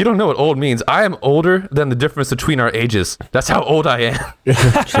 So You don't know what old means. I am older than the difference between our ages. That's how old I am.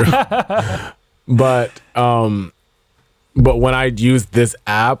 But when I used this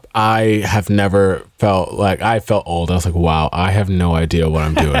app, I have never felt like I felt old. I was like, wow, I have no idea what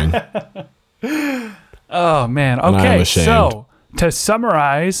I'm doing. Oh, man. I'm Okay, ashamed. so to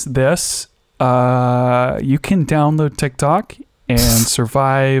summarize this, you can download TikTok and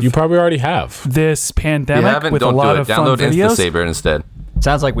survive You probably already have. this If you pandemic haven't, with a don't lot do it. of fun Download videos. InstaSaver instead.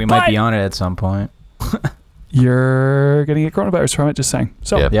 Sounds like we might be But- on it at some point. You're going to get coronavirus from it, just saying.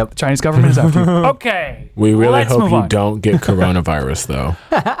 So, Yep. the Chinese government is after you. Okay. We really let's hope move you on. don't get coronavirus,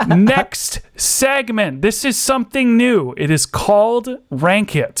 though. Next segment. This is something new. It is called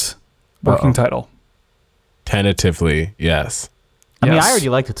Rank It. Working title. Tentatively, yes. I mean, Yes. I already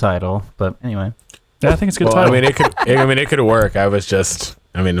like the title, but anyway. Yeah, I think it's a good Well, title. it could work. I was just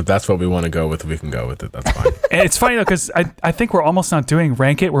I mean, if that's what we want to go with, we can go with it. That's fine. And it's funny though, because I think we're almost not doing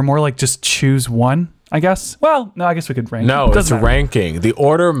rank it. We're more like just choose one, I guess. Well, no, I guess we could rank it. No, It it's doesn't matter. ranking. The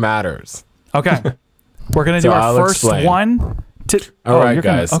order matters. Okay. We're going to So do our I'll first explain. one. All right, you're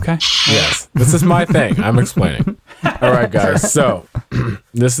gonna- guys. Okay. Yes, this is my thing. I'm explaining. All right, guys. So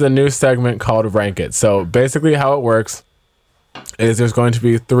this is a new segment called Rank It. So basically, how it works is there's going to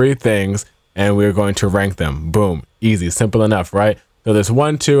be 3 things, and we're going to rank them. Boom, easy, simple enough, right? So there's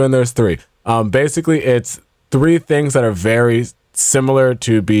 1, 2, and there's 3. Basically, it's 3 things that are very similar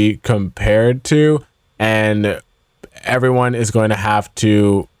to be compared to, and everyone is going to have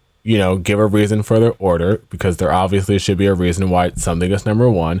to, give a reason for their order, because there obviously should be a reason why something is number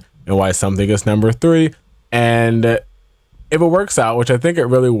 1 and why something is number 3. And if it works out, which I think it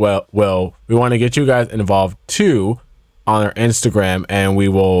really will, we want to get you guys involved too on our Instagram, and we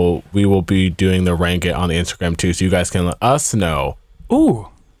will be doing the rank it on the Instagram too, so you guys can let us know Ooh.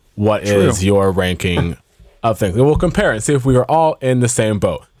 what is your ranking of things, and we'll compare and see if we are all in the same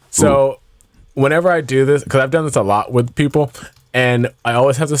boat. So whenever I do this, because I've done this a lot with people, and I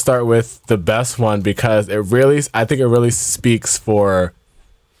always have to start with the best one, because I think it really speaks for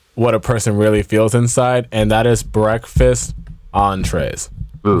what a person really feels inside, and that is breakfast entrees.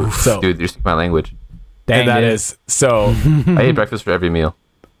 Ooh, So- dude, you're speaking my language. And that dude. is so. I eat breakfast for every meal.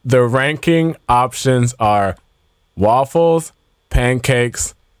 The ranking options are waffles,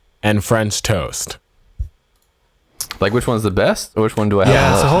 pancakes, and French toast. Like, which one's the best, or which one do I have? Yeah,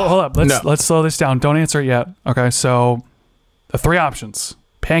 the So most? hold up. No. Let's slow this down. Don't answer it yet. Okay. So the 3 options: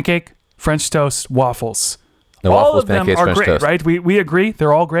 pancake, French toast, waffles. No, All waffles, of them pancakes, are French great, toast. right? We agree.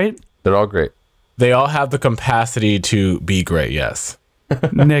 They're all great. They're all great. They all have the capacity to be great, yes.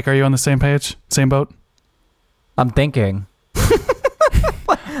 Nick, are you on the same page? Same boat? I'm thinking.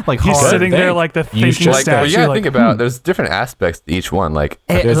 Like He's hard. sitting there think. like the You thinking should- Like, well, statue. you gotta like, think about. There's different aspects to each one. Like,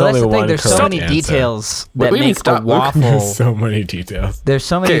 Hey, There's that's only the one thing. There's so correct many answer. details What that do you mean, make a stop, Luke? waffle. There's so many details. There's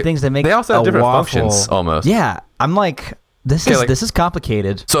so many Okay, things that make they also have a different waffle. functions, almost. Yeah, I'm like, this Okay, is like- this is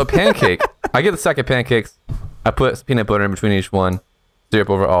complicated. so a pancake. I get a stack of pancakes. I put peanut butter in between each one, syrup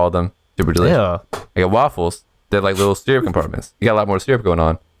over all of them. Super delicious. Yeah. I got waffles. They're like little syrup compartments. You got a lot more syrup going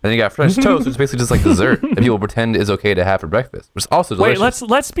on. And then you got French toast, which is basically just like dessert that people pretend is okay to have for breakfast, which is also wait, delicious.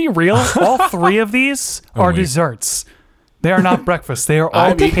 let's be real. All 3 of these are wait. desserts. They are not breakfast. They are all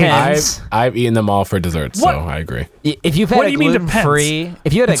I've cakes. eaten them all for dessert, so What? I agree. If you've What had do a you mean gluten free,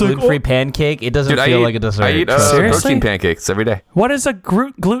 if you had a It's like, gluten free oh. pancake, it doesn't Dude, feel I like eat, a dessert. I eat Seriously? protein pancakes every day. What does a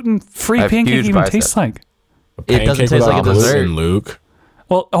gluten-free I have pancake huge even biceps. taste like? It doesn't Pancake taste like a without dessert. gluten, Luke.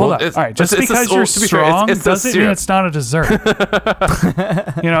 Well, hold Well, on. it's- All right, just it's a- because well, you're to be fair, strong it's a doesn't mean syrup. it's not a dessert.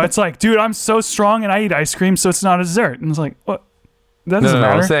 It's like, dude, I'm so strong and I eat ice cream, so it's not a dessert. And it's like, what? That No, doesn't no, no.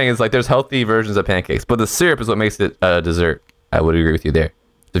 matter. What I'm saying is like there's healthy versions of pancakes, but the syrup is what makes it a dessert. I would agree with you there.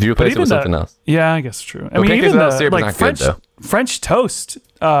 So if you replace it even with something the- else, Yeah, I guess it's true. I Well, mean, pancakes even without the, syrup is like not good, though. French toast.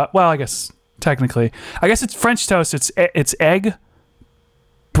 Well, I guess technically, I guess it's French toast. It's egg,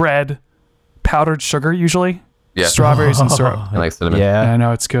 bread, powdered sugar usually, Yeah. strawberries and syrup. and like cinnamon. Yeah. I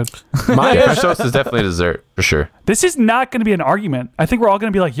know it's good. Yeah, French toast is definitely a dessert for sure. This is not going to be an argument. I think we're all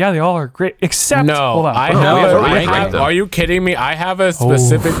going to be like, yeah, they all are great, except No, hold on. I No, have. we have to I rank have them. are you kidding me? I have a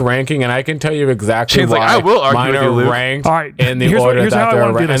specific ranking, and I can tell you exactly Shane's why like, I will argue mine with are you, Luke. ranked All right, in the here's order how that I they're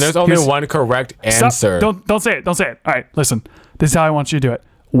wanna do ranked. And this. there's only Here's- one correct Stop. answer. Don't say it. Don't say it. All right, listen. This is how I want you to do it.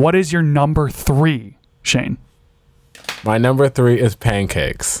 What is your number 3, Shane? My number 3 is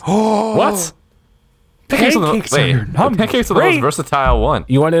pancakes. What? Pancakes are your number pancakes are the 3. most versatile one.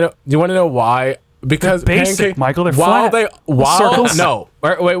 You want to know? You want to know why? Because They're basic, pancake, Michael. They're while flat. while Circles. no,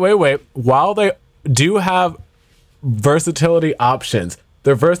 wait. While they do have versatility options,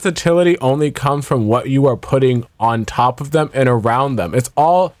 the versatility only comes from what you are putting on top of them and around them. It's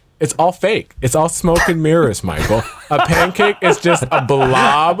all fake. It's all smoke and mirrors, Michael. A pancake is just a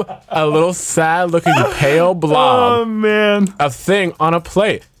blob, a little sad-looking pale blob Oh man. of thing on a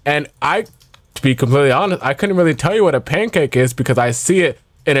plate. And to be completely honest, I couldn't really tell you what a pancake is because I see it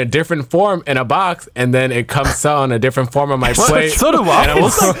in a different form in a box, and then it comes out in a different form on my plate. So do And I'm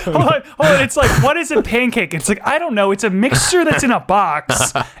waffles. like, Hold on. It's like, what is a pancake? It's like, I don't know. It's a mixture that's in a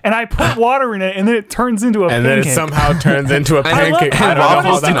box, and I put water in it, and then it turns into a and pancake. then it somehow turns into a I love- pancake. I I don't know want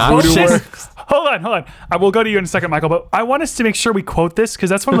how us to that quote voodoo this. works. Hold on. I will go to you in a second, Michael, but I want us to make sure we quote this because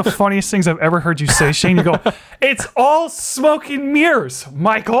that's one of the funniest things I've ever heard you say, Shane. You go, it's all smoke and mirrors,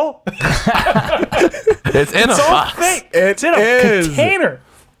 Michael. It's in It's a all box. fake. It It's in a is. container.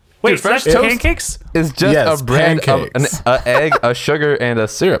 Wait, Dude, so that's French toast- pancakes? It's just Yes, a blend of an pancakes. egg, a sugar, and a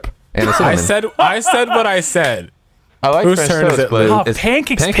syrup and a cinnamon. I said what I said. I like whose French turn is toast, it, but Luke? Oh, it's,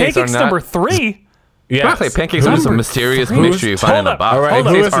 pancakes. are Pancakes not, number 3. Yes. Honestly, pancakes are just a Number mysterious three. mystery you find in a Hold box. All right, Hold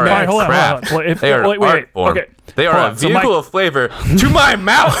who on. is All right, next? hold on. Crap. Well, if, They are wait, an art form. Okay. They are Hold a on. So vehicle of flavor to my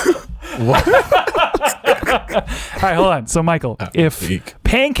mouth. All right, hold on. So, Michael, if weak.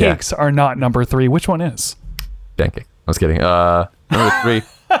 pancakes are not number 3, which one is? Pancake. I was kidding. Number 3.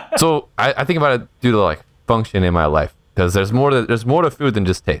 So I think about it due to like function in my life, because there's more to food than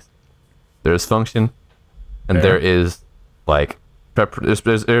just taste. There's function, and there is like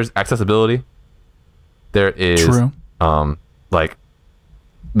there's accessibility. There is True. Like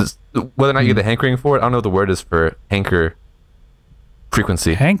this, whether or not you get the hankering for it. I don't know what the word is for hanker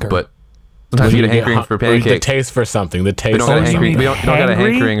frequency. Hanker? But sometimes you get a hankering for The pancakes. taste for something. The taste We don't for get a you hankering. mean something. We don't get a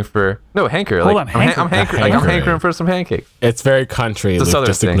hangry? hankering for hanker. Hold Like on, I'm hankering. hankering for some pancakes. It's very country. It's a Luke, southern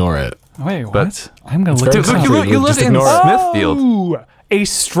just thing. ignore it. Wait, what? I'm going to very look this country. up. Luke, You live just in ignore it. Smithfield. Ooh, a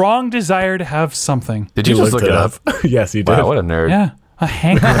strong desire to have something. Did you just look it up? Yes, you did. Wow, what a nerd. Yeah, a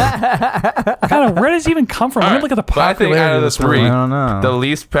hankering. God, where does it even come from? Let me look at the But I think popularity out of of the this word. three, I don't know. the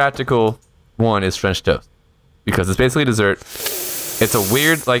least practical one is French toast, because it's basically dessert. It's a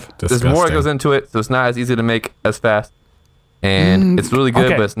weird, like, there's more that Disgusting. goes into it, so it's not as easy to make as fast. And it's really good,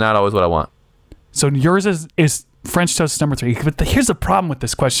 okay. but it's not always what I want. So yours is French toast number 3. But here's the problem with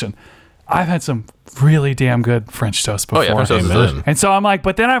this question. I've had some really damn good French toast before. Oh, yeah, French toast is Amen. delicious. And so I'm like,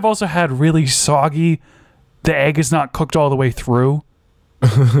 but then I've also had really soggy, the egg is not cooked all the way through.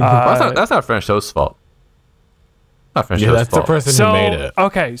 Well, that's not French toast's fault. Not French Yeah, toast's that's the fault. person So who made it.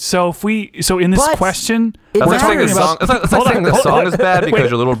 okay, so in this But question, That's we're like saying talking this about- song. It's like Hold on, saying this hold song on. is bad because Wait.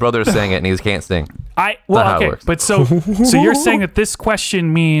 your little brother sang it and he can't sing. not how it okay, works. but so you're saying that this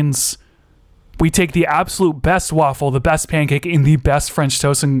question means we take the absolute best waffle, the best pancake, and the best French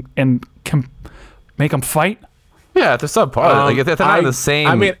toast, and can make them fight. Yeah, they're subpar. Like if they're not the same.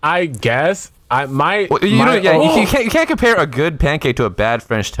 I mean, I guess Well, my you can't compare a good pancake to a bad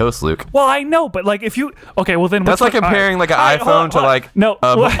French toast, Luke. Well, I know, but like if you well then That's like comparing like an iPhone to like no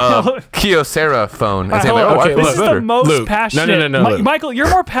a Kyocera phone. And saying like, hold on. oh, okay, This look, is better. the most Luke. passionate. No, Luke. Michael, you're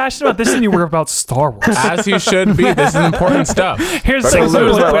more passionate about this than you were about Star Wars. as you should be. This is important stuff. Here's the So thing.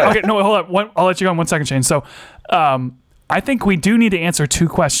 lose that way. Okay, no, hold on. I'll let you go in 1 second, Shane. So, I think we do need to answer 2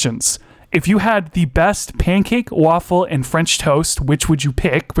 questions. If you had the best pancake, waffle, and French toast, which would you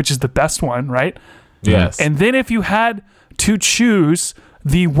pick? Which is the best one, right? Yes. And then if you had to choose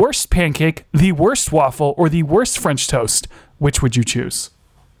the worst pancake, the worst waffle, or the worst French toast, which would you choose?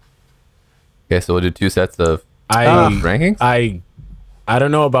 Okay, so we'll do 2 sets of I rankings. I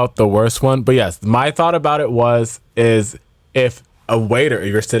don't know about the worst one, but yes, my thought about it is if a waiter, if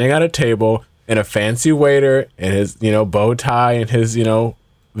you're sitting at a table and a fancy waiter in his, bow tie and his,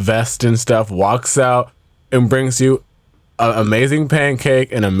 vest and stuff walks out and brings you an amazing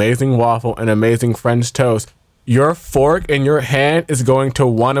pancake, an amazing waffle, an amazing French toast, your fork in your hand is going to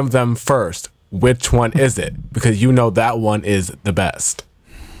one of them first. Which one is it? Because you know that one is the best.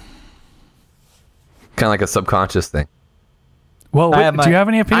 Kind of like a subconscious thing. Well, do you have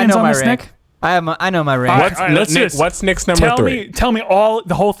any opinions on this, Nick? I know my rank. All right, let's do this. What's Nick's number 3? Tell me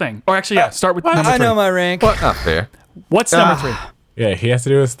the whole thing. Or actually, start with number 3. I know my rank. Not fair. What's number 3? Yeah, he has to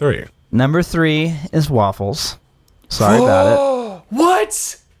do his 3. Number 3 is waffles. Sorry about it. What?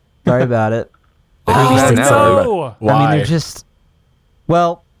 Sorry about it. Oh, No. Why? I mean, they're just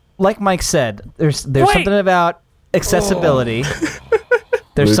like Mike said. There's Wait. something about accessibility.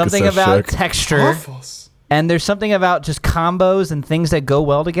 There's Luke is something so about shook. texture, and there's something about just combos and things that go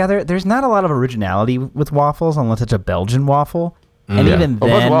well together. There's not a lot of originality with waffles unless it's a Belgian waffle, and even Well,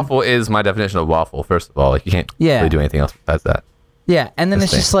 then, waffle is my definition of waffle. First of all, like you can't Yeah. really do anything else besides that. yeah. And then This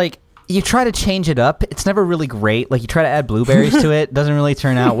it's thing. just like you try to change it up. It's never really great. Like you try to add blueberries to it, doesn't really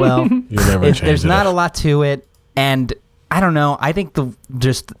turn out well. You never change There's it not up. a lot to it, and I don't know. I think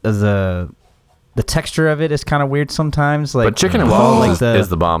the texture of it is kind of weird sometimes. Like, But chicken and with all, waffles like is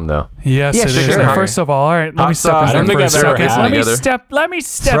the bomb, though. Yes, Yeah, it is. sure. First of all right, let me Hot step sauce. in I don't here think for a I've ever second. had it. Let me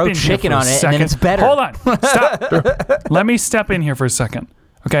step Throw in here chicken for on a it, and second. then it's better. Hold on. Stop. Let me step in here for a second.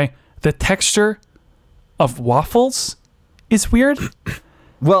 Okay? The texture of waffles is weird.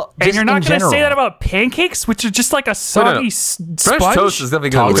 well, And just you're not in going to general. say that about pancakes, which are just like a soggy French sponge? toast is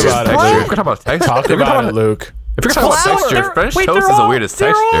definitely Talk going to be about weird it, texture. Luke. If we're talking about texture, Talk about it, Luke. If you're talking about Flour. texture, French Wait, toast they're is the all- weirdest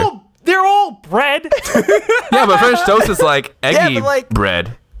they're texture. They're all bread. Yeah, but French toast is like eggy but, like-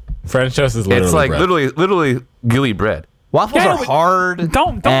 bread. French toast is literally It's like bread. literally gooey bread. Waffles Yeah, are but hard.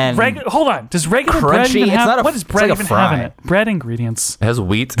 Don't and hold on. Does regular bread crunchy. even It's have not a- what does it's bread like a even have in fry. it? Bread ingredients. It has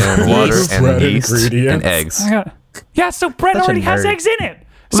wheat and water Yeast. and Bread yeast and ingredients. eggs. I got- Yeah, so bread Such a already has nerd. eggs in it.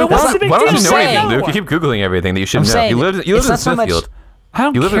 So Luke, what's the big why don't deal? you know saying. anything, Say Luke? no. You keep googling everything that you should I'm know. saying, You live it's in not so much- Smithfield. I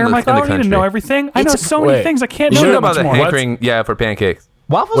don't You live care, in the Mike. I don't need to country. know everything. I know It's- so many Wait. things. I can't You know should know that about much the more. hankering, yeah, for pancakes.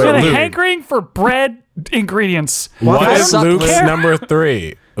 Waffles Wait, are Got a Luke. hankering for bread ingredients. What Waffles is suck, Luke's Luke. number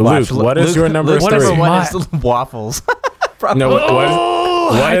 3? Watch, Luke, what is your number Luke's 3? number one My- is waffles. No, what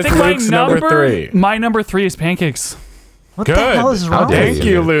I is think Luke's number 3? My number 3 is pancakes. What Good. the hell is How wrong dare with Thank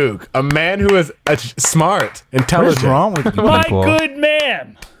you? you, Luke. A man who is smart, What is intelligent. wrong with you My people? good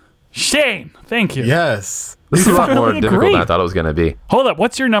man, Shane. Thank you. Yes. This is a lot more fucking difficult agree. than I thought it was gonna be. Hold up.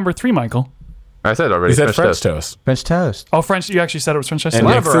 What's your number 3, Michael? I said it already. He said French toast. toast. French toast. Oh, French. You actually said it was French toast. And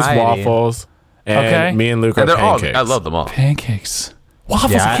lot of Nick's is variety. waffles. And Okay. me and Luke are And they're all. pancakes. I love them all. Pancakes.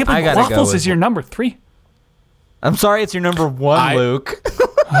 Waffles. Yeah, I can't I believe gotta go waffles with is your number 3. I'm sorry, it's your number 1, I- Luke.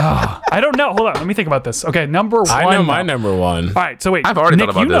 I don't know. Hold on. Let me think about this. Okay, number 1. I know my now. number 1. All right. So wait. I've already Nick,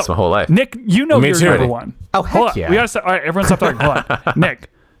 thought about you this know- my whole life. Nick, you know Me your too. number Ready. 1. Oh, Hold heck on. yeah. We gotta stop. All right. Everyone stop talking. Hold on. Nick,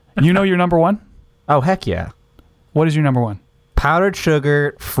 you know your number 1? Oh, heck yeah. What is your number 1? Powdered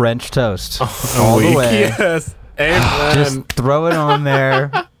sugar French toast. I'm All the weak. way. Yes. Amen. Just throw it on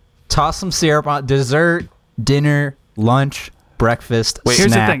there. Toss some syrup on dessert, dinner, lunch, breakfast, Wait,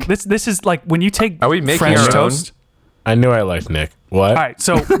 Here's snack. the thing. This is like when you take Are we making French our own? toast. I knew I liked Nick. What? All right.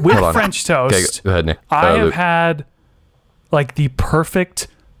 So with on. French Okay, toast, go ahead, Nick. I have Luke. had like the perfect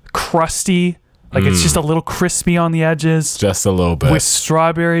crusty, like it's just a little crispy on the edges Just a little bit. with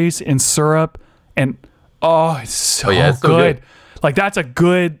strawberries and syrup, and oh, it's so, yeah, it's so good. good. Like that's a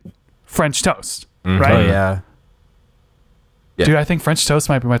good French toast, Oh, right? yeah. Yeah. Dude, I think French toast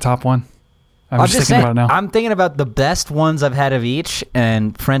might be my top one. I'm I'm just just thinking saying, about it now. I'm thinking about the best ones I've had of each,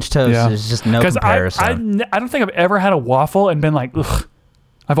 and French toast Yeah. is just no Because comparison. I don't think I've ever had a waffle and been like, ugh.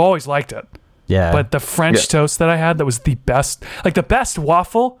 I've always liked it. yeah. But the French Yeah. toast that I had that was the best, like the best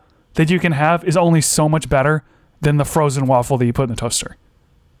waffle that you can have is only so much better than the frozen waffle that you put in the toaster.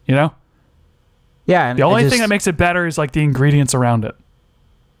 You know? yeah, and The only it thing that just- makes it better is like the ingredients around it.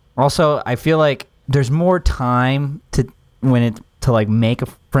 Also, I feel like there's more time to like make a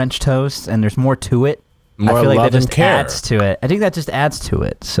French toast, and there's more to it. More I feel like love that and just care. adds to it. I think that just adds to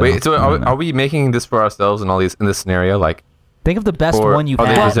it. So Wait, so I don't know. are we making this for ourselves in all these in this scenario? Like, think of the best or one you've are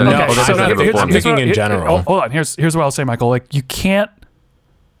they had. presenting- No, okay, I'm so not here's- thinking- I'm here's thinking in here- general. hold on. Here's what I'll say, Michael. Like you can't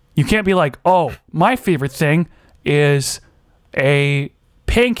be like, oh, my favorite thing is a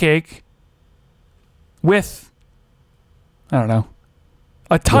pancake with, I don't know,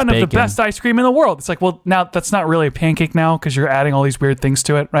 a ton of the bacon. best ice cream in the world. It's like, well, now that's not really a pancake now because you're adding all these weird things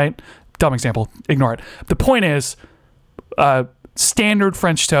to it, right? Dumb example. Ignore it. The point is, standard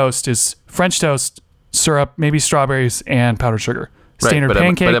French toast is French toast, syrup, maybe strawberries, and powdered sugar. Standard but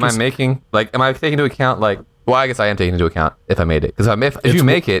pancake. Am I is- making like? Am I taking into account like? Well, I guess I am taking into account if I made it because if you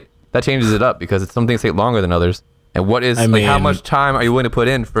make it, that changes it up because some things take longer than others. And what is I like? How mean- much time are you willing to put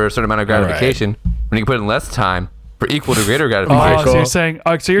in for a certain amount of gratification when you can put in less time for equal to greater Oh, gratification? so you're saying?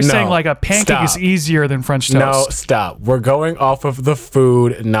 So you're saying No, like a pancake is stop. easier than French toast? No, stop. We're going off of the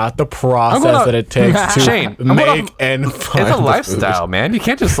food, not the process off- that it takes to Shane, I'm going make off- and find It's a the lifestyle, food. man. You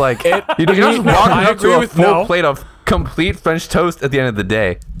can't just like It- you don't just walk I up agree to a with- full no. plate of complete French toast at the end of the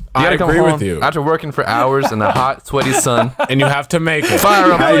day. You I gotta come agree with home you. after working for hours in the hot, sweaty sun. And you have to make it. Fire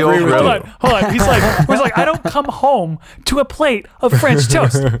up I the old agree with grill. you. Hold on. He's like, I don't come home to a plate of French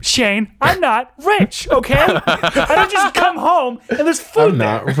toast. Shane, I'm not rich, okay? I don't just come home and there's food I'm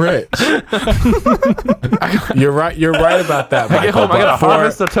there. not rich. You're right. You're right about that, I get Michael. home, I gotta but for-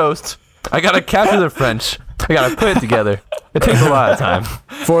 harvest the toast. I gotta capture the French. I gotta put it together. It takes a lot of time.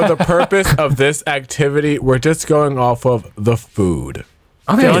 For the purpose of this activity, we're just going off of the food.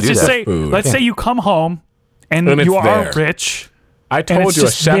 I Okay, think I let's do just that. say, Food. let's say you come home and And it's you are there. rich. I told it's you a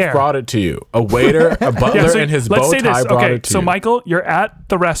just chef there. brought it to you. A waiter, a butler, so and his let's bow say tie this. brought Okay, it to so you. Michael, you're at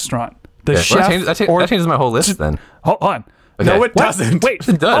the restaurant. The Yeah, chef well, that changes my whole list then. Hold on. Okay. No, it What? doesn't. Wait,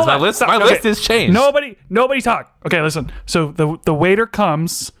 It does. hold My on. list- Stop. my Okay. list is changed. Nobody talk. Okay, listen. So the waiter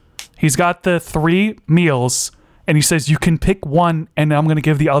comes. He's got the 3 meals, and he says you can pick one, and I'm going to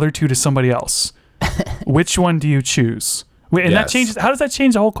give the other 2 to somebody else. Which one do you choose? Wait, and that Yes. changes. How does that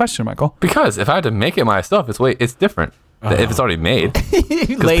change the whole question, Michael? Because if I had to make it myself, it's different. If it's already made.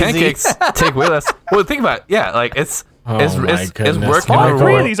 Because Lazy. pancakes take way less. Well, think about it. Yeah, like it's my it's goodness, working. All Michael.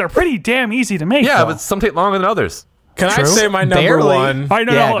 3 of these are pretty damn easy to make. Yeah, though. but some take longer than others. Can I True. say my number Barely. one? All right,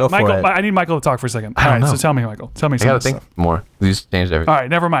 no, Yeah, hold go on. for Michael. it. I need Michael to talk for a second. All don't right, know. so tell me, Michael. Tell me I some gotta of this think stuff. more. You just changed everything. All right,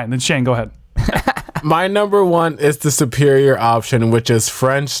 never mind. Then Shane, go ahead. My number one is the superior option, which is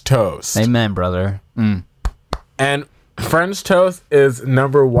French toast. Amen, brother. And French toast is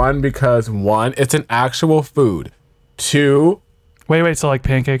number one because 1, it's an actual food. 2, Wait. So like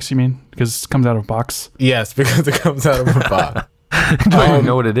pancakes, you mean? Because it comes out of a box. yes, because it comes out of a box. I don't even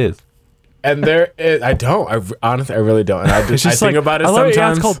know what it is. And there is, I don't. Honestly, I really don't. And I It's I just think like about it I love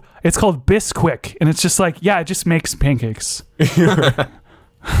sometimes. it's called Bisquick, and it's just like it just makes pancakes.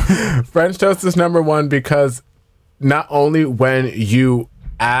 French toast is number one because not only when you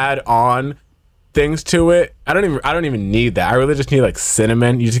add on things to it, I don't even need that. I really just need like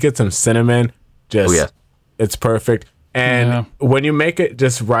cinnamon. You just get some cinnamon. It's perfect. And when you make it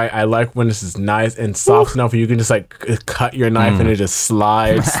just right, I like when this is nice and soft enough where you can just like cut your knife and it just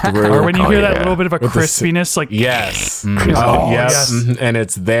slides through. Or when you hear that little bit of a crispiness, like yes, yes. and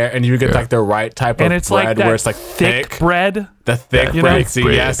it's there, and you get like the right type of and it's bread like that where it's like thick bread. the thick You bread. know? See,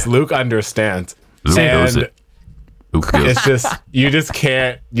 yes, Luke understands. Luke knows And it. Luke knows. it's just you just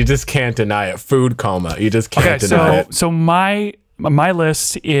can't deny it. Food coma. You just can't deny it. So my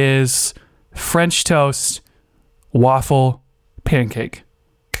list is French toast, waffle, pancake.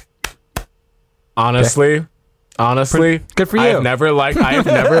 Honestly, Good for you. I have never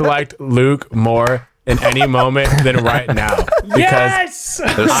liked Luke more in any moment than right now because Yes.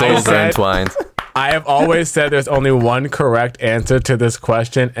 Their souls are said- entwined. I have always said there's only one correct answer to this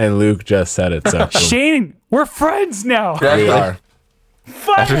question, and Luke just said it. So Shane, we're friends now. we are.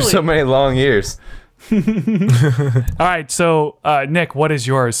 After Finally. so many long years. All right. So Nick, what is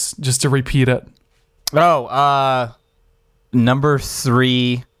yours? Just to repeat it. Number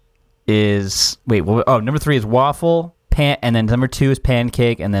 3 is number 3 is waffle, and then number 2 is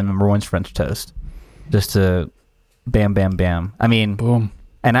pancake, and then number 1 is French toast. Just to bam, bam, bam. I mean, Boom.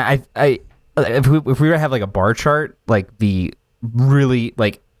 and I if we were to have like a bar chart, like the really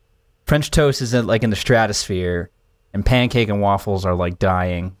like French toast is in the stratosphere, and pancake and waffles are like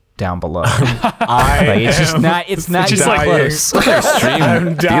dying down below. It's just not even dying. close. Extreme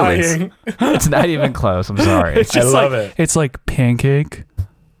I'm feelings. dying. It's not even close. I'm sorry. It's just love like, it. It's like pancake,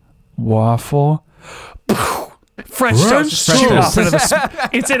 waffle, French toast just French shooting toast. off into the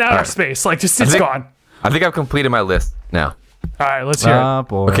it's in outer space. Like just it's think- gone. I think I've completed my list now. All right, let's hear it. Oh,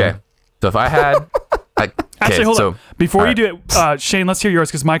 boy. Okay. So if I had. Actually, hold so, on. Before all you do it, Shane, let's hear yours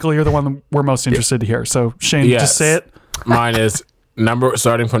because Michael, you're the one we're most interested to hear. So Shane, Yes. just say it. Mine is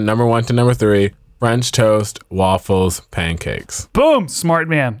starting from number 1 to number 3: French toast, waffles, pancakes. Boom, smart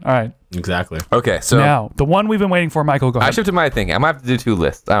man. All right, Exactly. Okay. So now the one we've been waiting for. Michael, go I ahead. shifted my thinking. I might have to do 2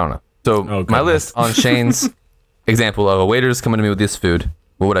 lists. I don't know. So Oh, my goodness. list on Shane's example of a waiter's coming to me with this food,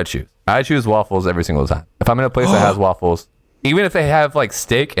 what would I choose? I choose waffles every single time. If I'm in a place that has waffles, even if they have like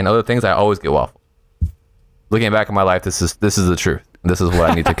steak and other things, I always get waffles. Looking back at my life, this is the truth. This is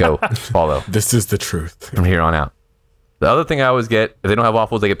what I need to go follow This is the truth. from here on out. The other thing I always get, if they don't have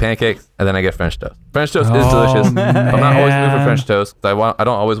waffles, they get pancakes, and then I get French toast. French toast is delicious. I'm not always in the mood for French toast. I don't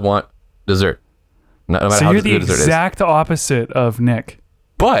always want dessert. No matter So how you're good the dessert is. exact opposite of Nick.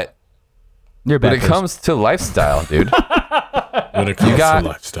 But You're when it backwards. comes to lifestyle, dude, When it comes got to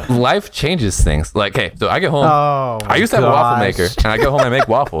lifestyle. life changes things. Like, hey, so I get home. Oh, I used to have a waffle gosh. maker, and I go home and I make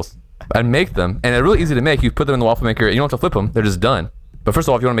waffles. I make them, and they're really easy to make. You put them in the waffle maker. You don't have to flip them; they're just done. But first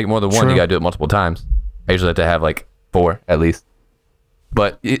of all, if you want to make more than one, True. you gotta do it multiple times. I usually have to have like 4 at least.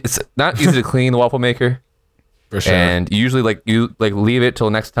 But it's not easy to clean the waffle maker, For sure. and you usually you leave it till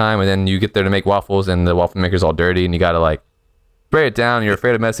next time, and then you get there to make waffles, and the waffle maker's all dirty, and you gotta like spray it down. And you're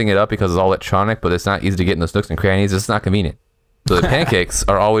afraid of messing it up because it's all electronic, but it's not easy to get in those nooks and crannies. It's not convenient. So the pancakes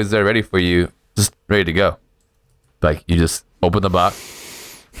are always there, ready for you, just ready to go. Like you just open the box.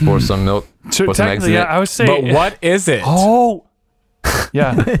 Pour some milk. So Put some eggs technically, in yeah, it. I would say. but what is it? Oh.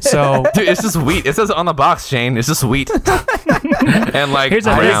 Yeah. So Dude, it's just wheat. It says it on the box, Shane. It's just wheat. And like Here's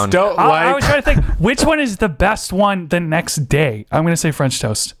the I thing. just brown. don't I like. was trying to think which one is the best one the next day. I'm gonna say French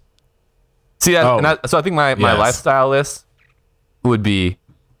toast. See, Oh. so I think my Yes. lifestyle list would be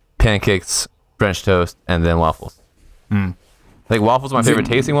pancakes, French toast, and then waffles. Like waffles are my favorite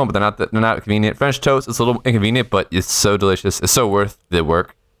tasting one, but they're not convenient. French toast is a little inconvenient, but it's so delicious. It's so worth the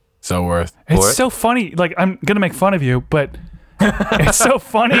work. So worth. It's What? so funny. Like I'm gonna make fun of you, but it's so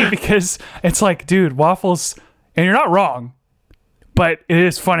funny because it's like, dude, waffles, and you're not wrong, but it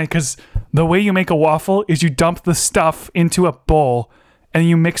is funny because the way you make a waffle is you dump the stuff into a bowl, and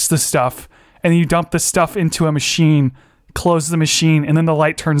you mix the stuff, and then you dump the stuff into a machine, close the machine, and then the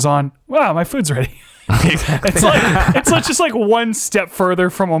light turns on. Wow, my food's ready. It's like just like one step further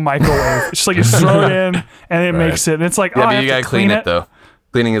from a microwave. It's just like you throw it in and it makes it. And it's like, Yeah, oh, I but have you to gotta clean it though.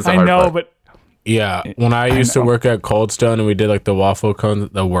 Cleaning is the I hard know, part. but Yeah, when I used to work at Cold Stone and we did like the waffle cones,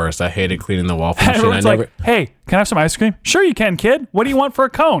 the worst. I hated cleaning the waffle machine. I everyone's never. like, hey, can I have some ice cream? Sure you can, kid. What do you want for a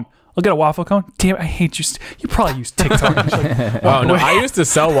cone? I'll get a waffle cone. Damn, I hate you. You probably use TikTok. Oh no, I used to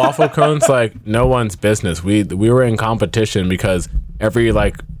sell waffle cones like no one's business. We were in competition because every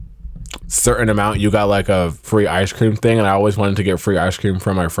like certain amount you got like a free ice cream thing, and I always wanted to get free ice cream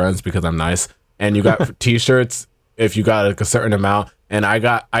from my friends because I'm nice. And you got t-shirts if you got like a certain amount, and I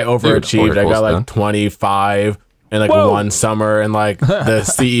overachieved. I got like 25 like Whoa. one summer, and like the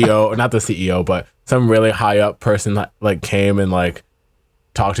CEO, not the CEO, but some really high up person that like came and like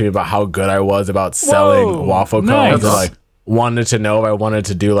talked to me about how good I was about selling Whoa, waffle cones, nice. and like wanted to know if I wanted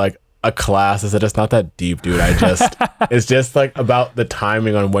to do like a class. I said, it's not that deep, dude. It's just like about the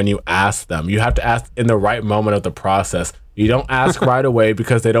timing on when you ask them. You have to ask in the right moment of the process. You don't ask right away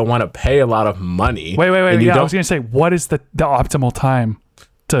because they don't want to pay a lot of money. Wait. And you Yeah, I don't- was gonna say, what is the optimal time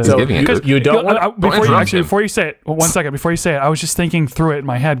to? So giving it. you don't want. before you interrupt actually him. before you say it, 1 second before you say it, I was just thinking through it in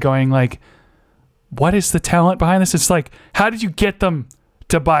my head, going like, what is the talent behind this? It's like, how did you get them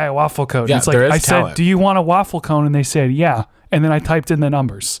to buy a waffle cone? Yeah, It's like there is I said, talent. do you want a waffle cone? And they said, yeah. And then I typed in the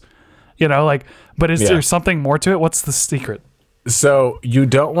numbers. You know, like, but is Yeah. there something more to it? What's the secret? So you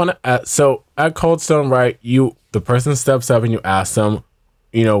don't want to. So at Cold Stone, right? The person steps up and you ask them,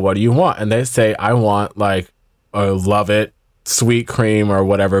 you know, what do you want? And they say, I want like a Love It sweet cream or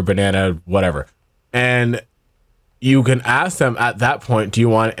whatever, banana, whatever. And you can ask them at that point, do you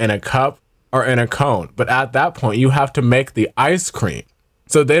want it in a cup or in a cone? But at that point, you have to make the ice cream.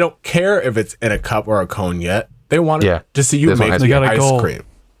 So they don't care if it's in a cup or a cone yet. They want Yeah. to see you They just want make ice the cream. They got a ice goal. cream.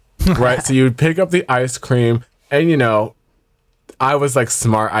 Right? So you would pick up the ice cream, and you know, I was like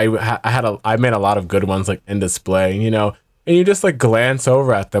smart. I made a lot of good ones like in display, you know, and you just like glance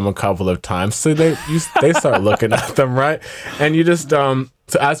over at them a couple of times, so they start looking at them, right? And you just so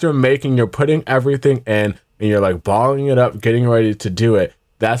as you're making, you're putting everything in, and you're like balling it up, getting ready to do it.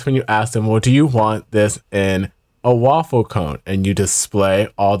 That's when you ask them, well, do you want this in a waffle cone? And you display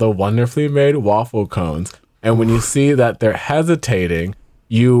all the wonderfully made waffle cones. And when you see that they're hesitating,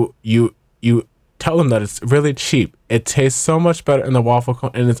 you tell them that it's really cheap. It tastes so much better in the waffle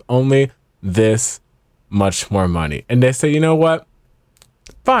cone, and it's only this much more money. And they say, you know what?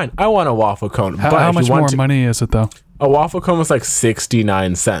 Fine, I want a waffle cone. How, but how if much you want more to, money is it though? a waffle cone was like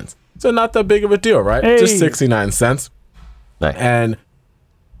 69 cents. So not that big of a deal, right? Hey. Just 69 cents. Nice.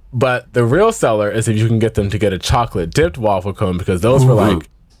 But the real seller is if you can get them to get a chocolate dipped waffle cone, because those were like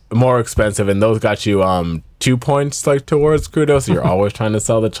more expensive, and those got you 2 points like towards kudos. So you're always trying to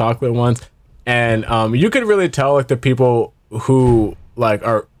sell the chocolate ones. And you could really tell like the people who like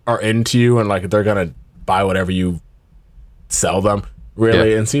are into you and like they're gonna buy whatever you sell them,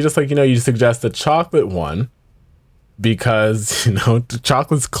 really. Yeah. And so you just like, you know, you suggest the chocolate one because, you know, the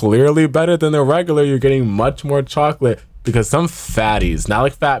chocolate's clearly better than the regular. You're getting much more chocolate because some fatties, not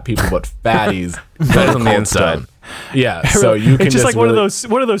like fat people, but fatties, Better on the Cold inside. Stone. Yeah, so you can It's just like really,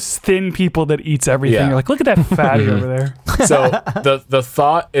 one of those thin people that eats everything. Yeah. You're like, look at that fatty over there. So the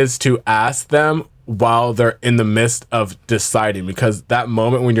thought is to ask them while they're in the midst of deciding, because that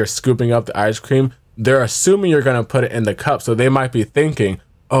moment when you're scooping up the ice cream, they're assuming you're going to put it in the cup. So they might be thinking,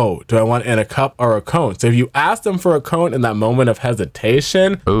 oh, do I want it in a cup or a cone? So if you ask them for a cone in that moment of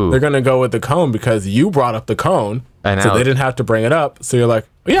hesitation, Ooh. they're going to go with the cone because you brought up the cone. I know. So they didn't have to bring it up. So you're like,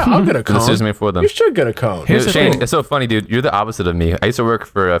 yeah, I'll get a cone. decision made for them. You should get a cone. Here's the Shane, thing. it's so funny, dude. You're the opposite of me. I used to work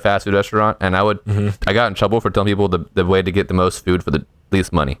for a fast food restaurant, and I got in trouble for telling people the way to get the most food for the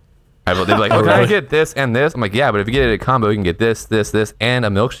least money. They'd be like, oh, can I really? get this and this? I'm like, yeah, but if you get it a combo, you can get this, and a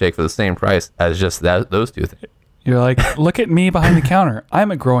milkshake for the same price as just those two things. You're like, look at me behind the counter.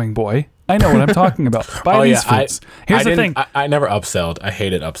 I'm a growing boy. I know what I'm talking about. Buy these foods. Here's the thing. I never upselled. I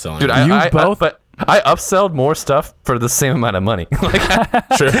hated upselling. Dude, You I upselled more stuff for the same amount of money.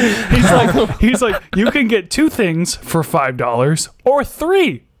 Like, True. He's like, you can get 2 things for $5 or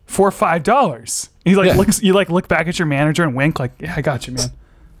 3 for $5. He's like, Yeah. look back at your manager and wink like, yeah, I got you, man.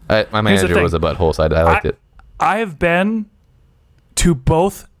 my Here's the manager thing. was a butthole, so I liked it. I have been to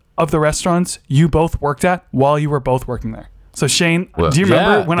both of the restaurants you both worked at while you were both working there. So Shane, Well, do you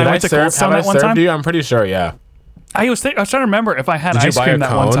remember when I went to Cold Stone that one time? You? I'm pretty sure. Yeah. I was trying to remember if I had Did you ice buy cream a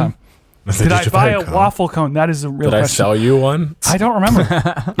that one cone? time. Did I buy a waffle cone? That is a real Did I question. sell you one? I don't remember.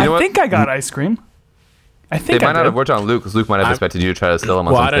 know I what? think I got ice cream. I They think might I not did. have worked on Luke, because Luke might have expected you to try to sell him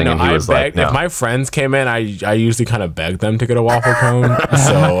on Well, I something, don't know. and he I was begged. like, no. If my friends came in, I usually kind of beg them to get a waffle cone.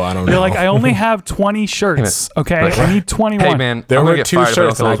 So I don't know. You're like, I only have 20 shirts. Okay, Like, I need 21. Hey, man, there I'm were gonna get 2 fired if I don't shirts,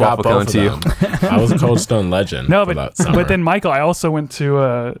 and sell I this got waffle cone both to you. of them. I was a Cold Stone legend. No, for that summer. but then Michael, I also went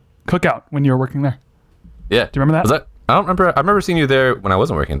to Cookout when you were working there. Yeah. Do you remember that? Was that? I don't remember. I remember seeing you there when I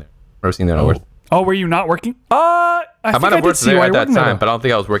wasn't working there. I remember seeing you there when I worked. Oh, were you not working? I think might have did worked see there you. at that working there. time, but I don't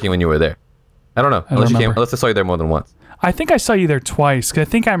think I was working when you were there. I don't know. remember. Unless I saw you there more than once. I think I saw you there twice. 'Cause I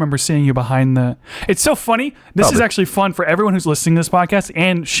think I remember seeing you behind the. It's so funny. This is Probably. actually fun for everyone who's listening to this podcast,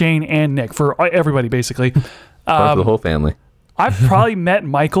 and Shane and Nick, for everybody basically. Fun for the whole family. I've probably met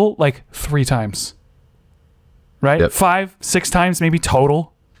Michael like 3 times. Right? Yep. 5, 6 times maybe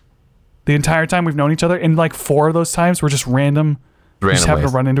total. The entire time we've known each other, and like 4 of those times were just random. We just Random happened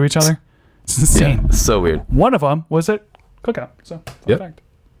ways. to run into each other. It's insane. It's so weird. One of them was at Cookout. So, fun Yep. fact.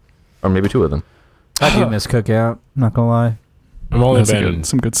 Or maybe two of them. I do miss Cookout. Not gonna lie. I've only That's been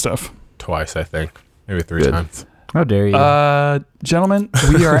some good stuff. twice, I think. Maybe 3 Good. times. How dare you? Gentlemen,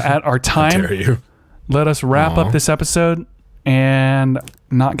 we are at our How time. dare you? Let us wrap Aw. up this episode and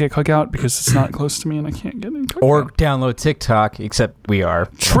not get Cookout because it's not close to me and I can't get in Cookout. Or download TikTok, except we are.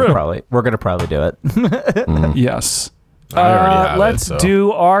 True. We're gonna probably do it. Yes. I already have Let's it, so.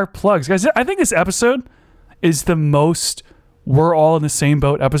 do our plugs. Guys, I think this episode is the most we're all in the same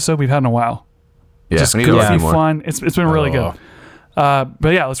boat episode we've had in a while. Yeah, Just we need to goofy, do more. fun. It's been really Oh. good.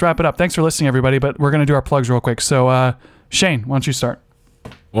 But yeah, let's wrap it up. Thanks for listening, everybody. But we're going to do our plugs real quick. So, Shane, why don't you start?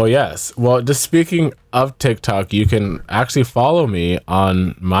 Well, yes. Well, just speaking of TikTok, you can actually follow me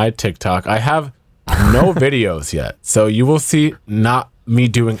on my TikTok. I have no videos yet, so you will see not me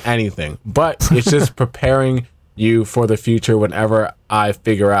doing anything, but it's just preparing you for the future whenever I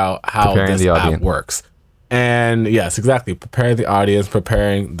figure out how Preparing this the app audience. works. And yes, exactly. Prepare the audience,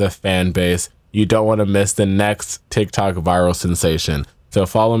 preparing the fan base. You don't want to miss the next TikTok viral sensation. So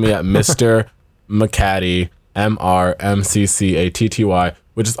follow me at Mr. McCatty, MrMCCATTY,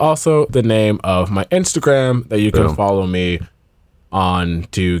 which is also the name of my Instagram that you can Boom. follow me on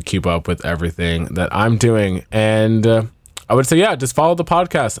to keep up with everything that I'm doing. And I would say, yeah, just follow the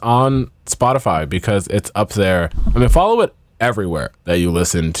podcast on Spotify because it's up there. I mean, follow it everywhere that you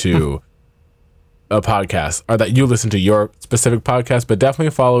listen to a podcast or that you listen to your specific podcast, but definitely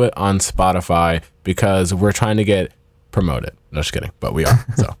follow it on Spotify because we're trying to get promoted. No, just kidding, but we are.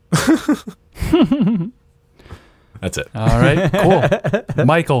 So that's it. All right, cool.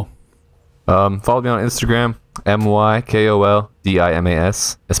 Michael. Follow me on Instagram,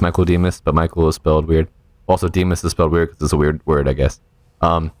 MYKOLDIMAS. It's Michael Demas, but Michael is spelled weird. Also, Demas is spelled weird because it's a weird word, I guess.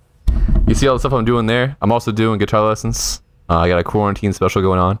 You see all the stuff I'm doing there. I'm also doing guitar lessons. I got a quarantine special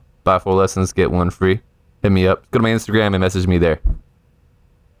going on. Buy 4 lessons, get 1 free. Hit me up. Go to my Instagram and message me there.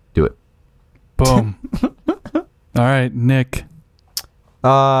 Do it. Boom. All right, Nick.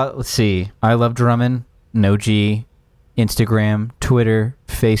 Let's see. I love drumming. No G. Instagram, Twitter,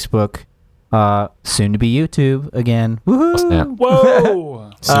 Facebook. Soon to be YouTube again. Woohoo! Snap.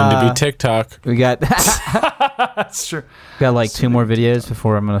 Whoa. Soon to be TikTok. We got That's true. got like 2 more videos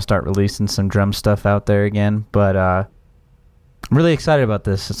before I'm gonna start releasing some drum stuff out there again. But I'm really excited about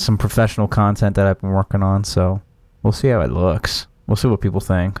this. It's some professional content that I've been working on, so we'll see how it looks. We'll see what people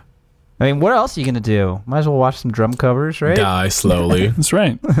think. I mean, what else are you gonna do? Might as well watch some drum covers, right? Die slowly. That's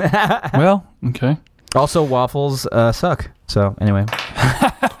right. Well, okay. Also, waffles suck. So anyway,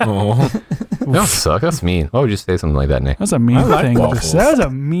 Oh. Don't suck. That's mean. Why would you say something like that, Nick? That was a mean I like thing. to waffles. say. That was a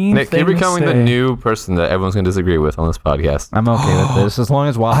mean Nick, thing. you're becoming to the say. new person that everyone's going to disagree with on this podcast. I'm okay with this as long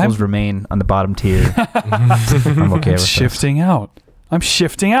as waffles remain on the bottom tier. I'm okay with this. Shifting out. I'm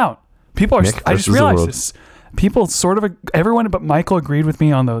shifting out. People are. Nick I just versus the realized world. this. People sort of. Everyone but Michael agreed with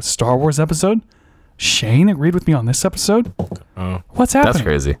me on the Star Wars episode. Shane agreed with me on this episode. Oh. What's happening? That's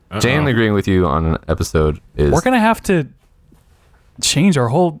crazy. Jane agreeing with you on an episode is... We're gonna have to change our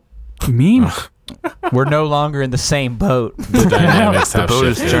whole meme. We're no longer in the same boat. The dynamics the have boat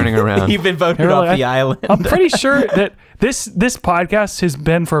is shifted. turning around. You've been voted You're off like, the island. I'm pretty sure that this podcast has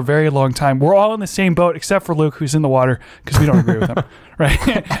been for a very long time. We're all in the same boat except for Luke, who's in the water because we don't agree with him,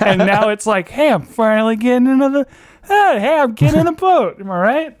 right? And now it's like, hey, I'm finally getting into the. Hey, I'm getting in the boat. Am I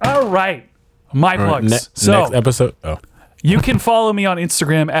right? All right. My All right, plugs. So next episode. Oh. you can follow me on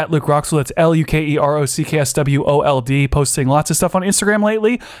Instagram at Luke Roxwold. That's LukeRockswold, posting lots of stuff on Instagram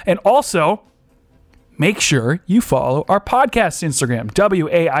lately. And also, make sure you follow our podcast Instagram,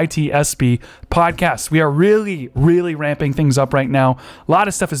 WAITSB Podcast. We are really, really ramping things up right now. A lot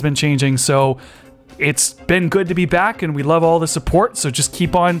of stuff has been changing, so it's been good to be back, and we love all the support. So just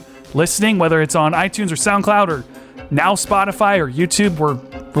keep on listening, whether it's on iTunes or SoundCloud or now Spotify or YouTube. We're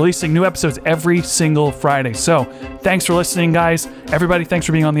releasing new episodes every single Friday. So thanks for listening, guys. Everybody, thanks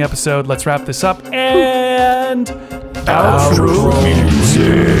for being on the episode. Let's wrap this up and outro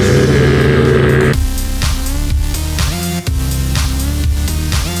music.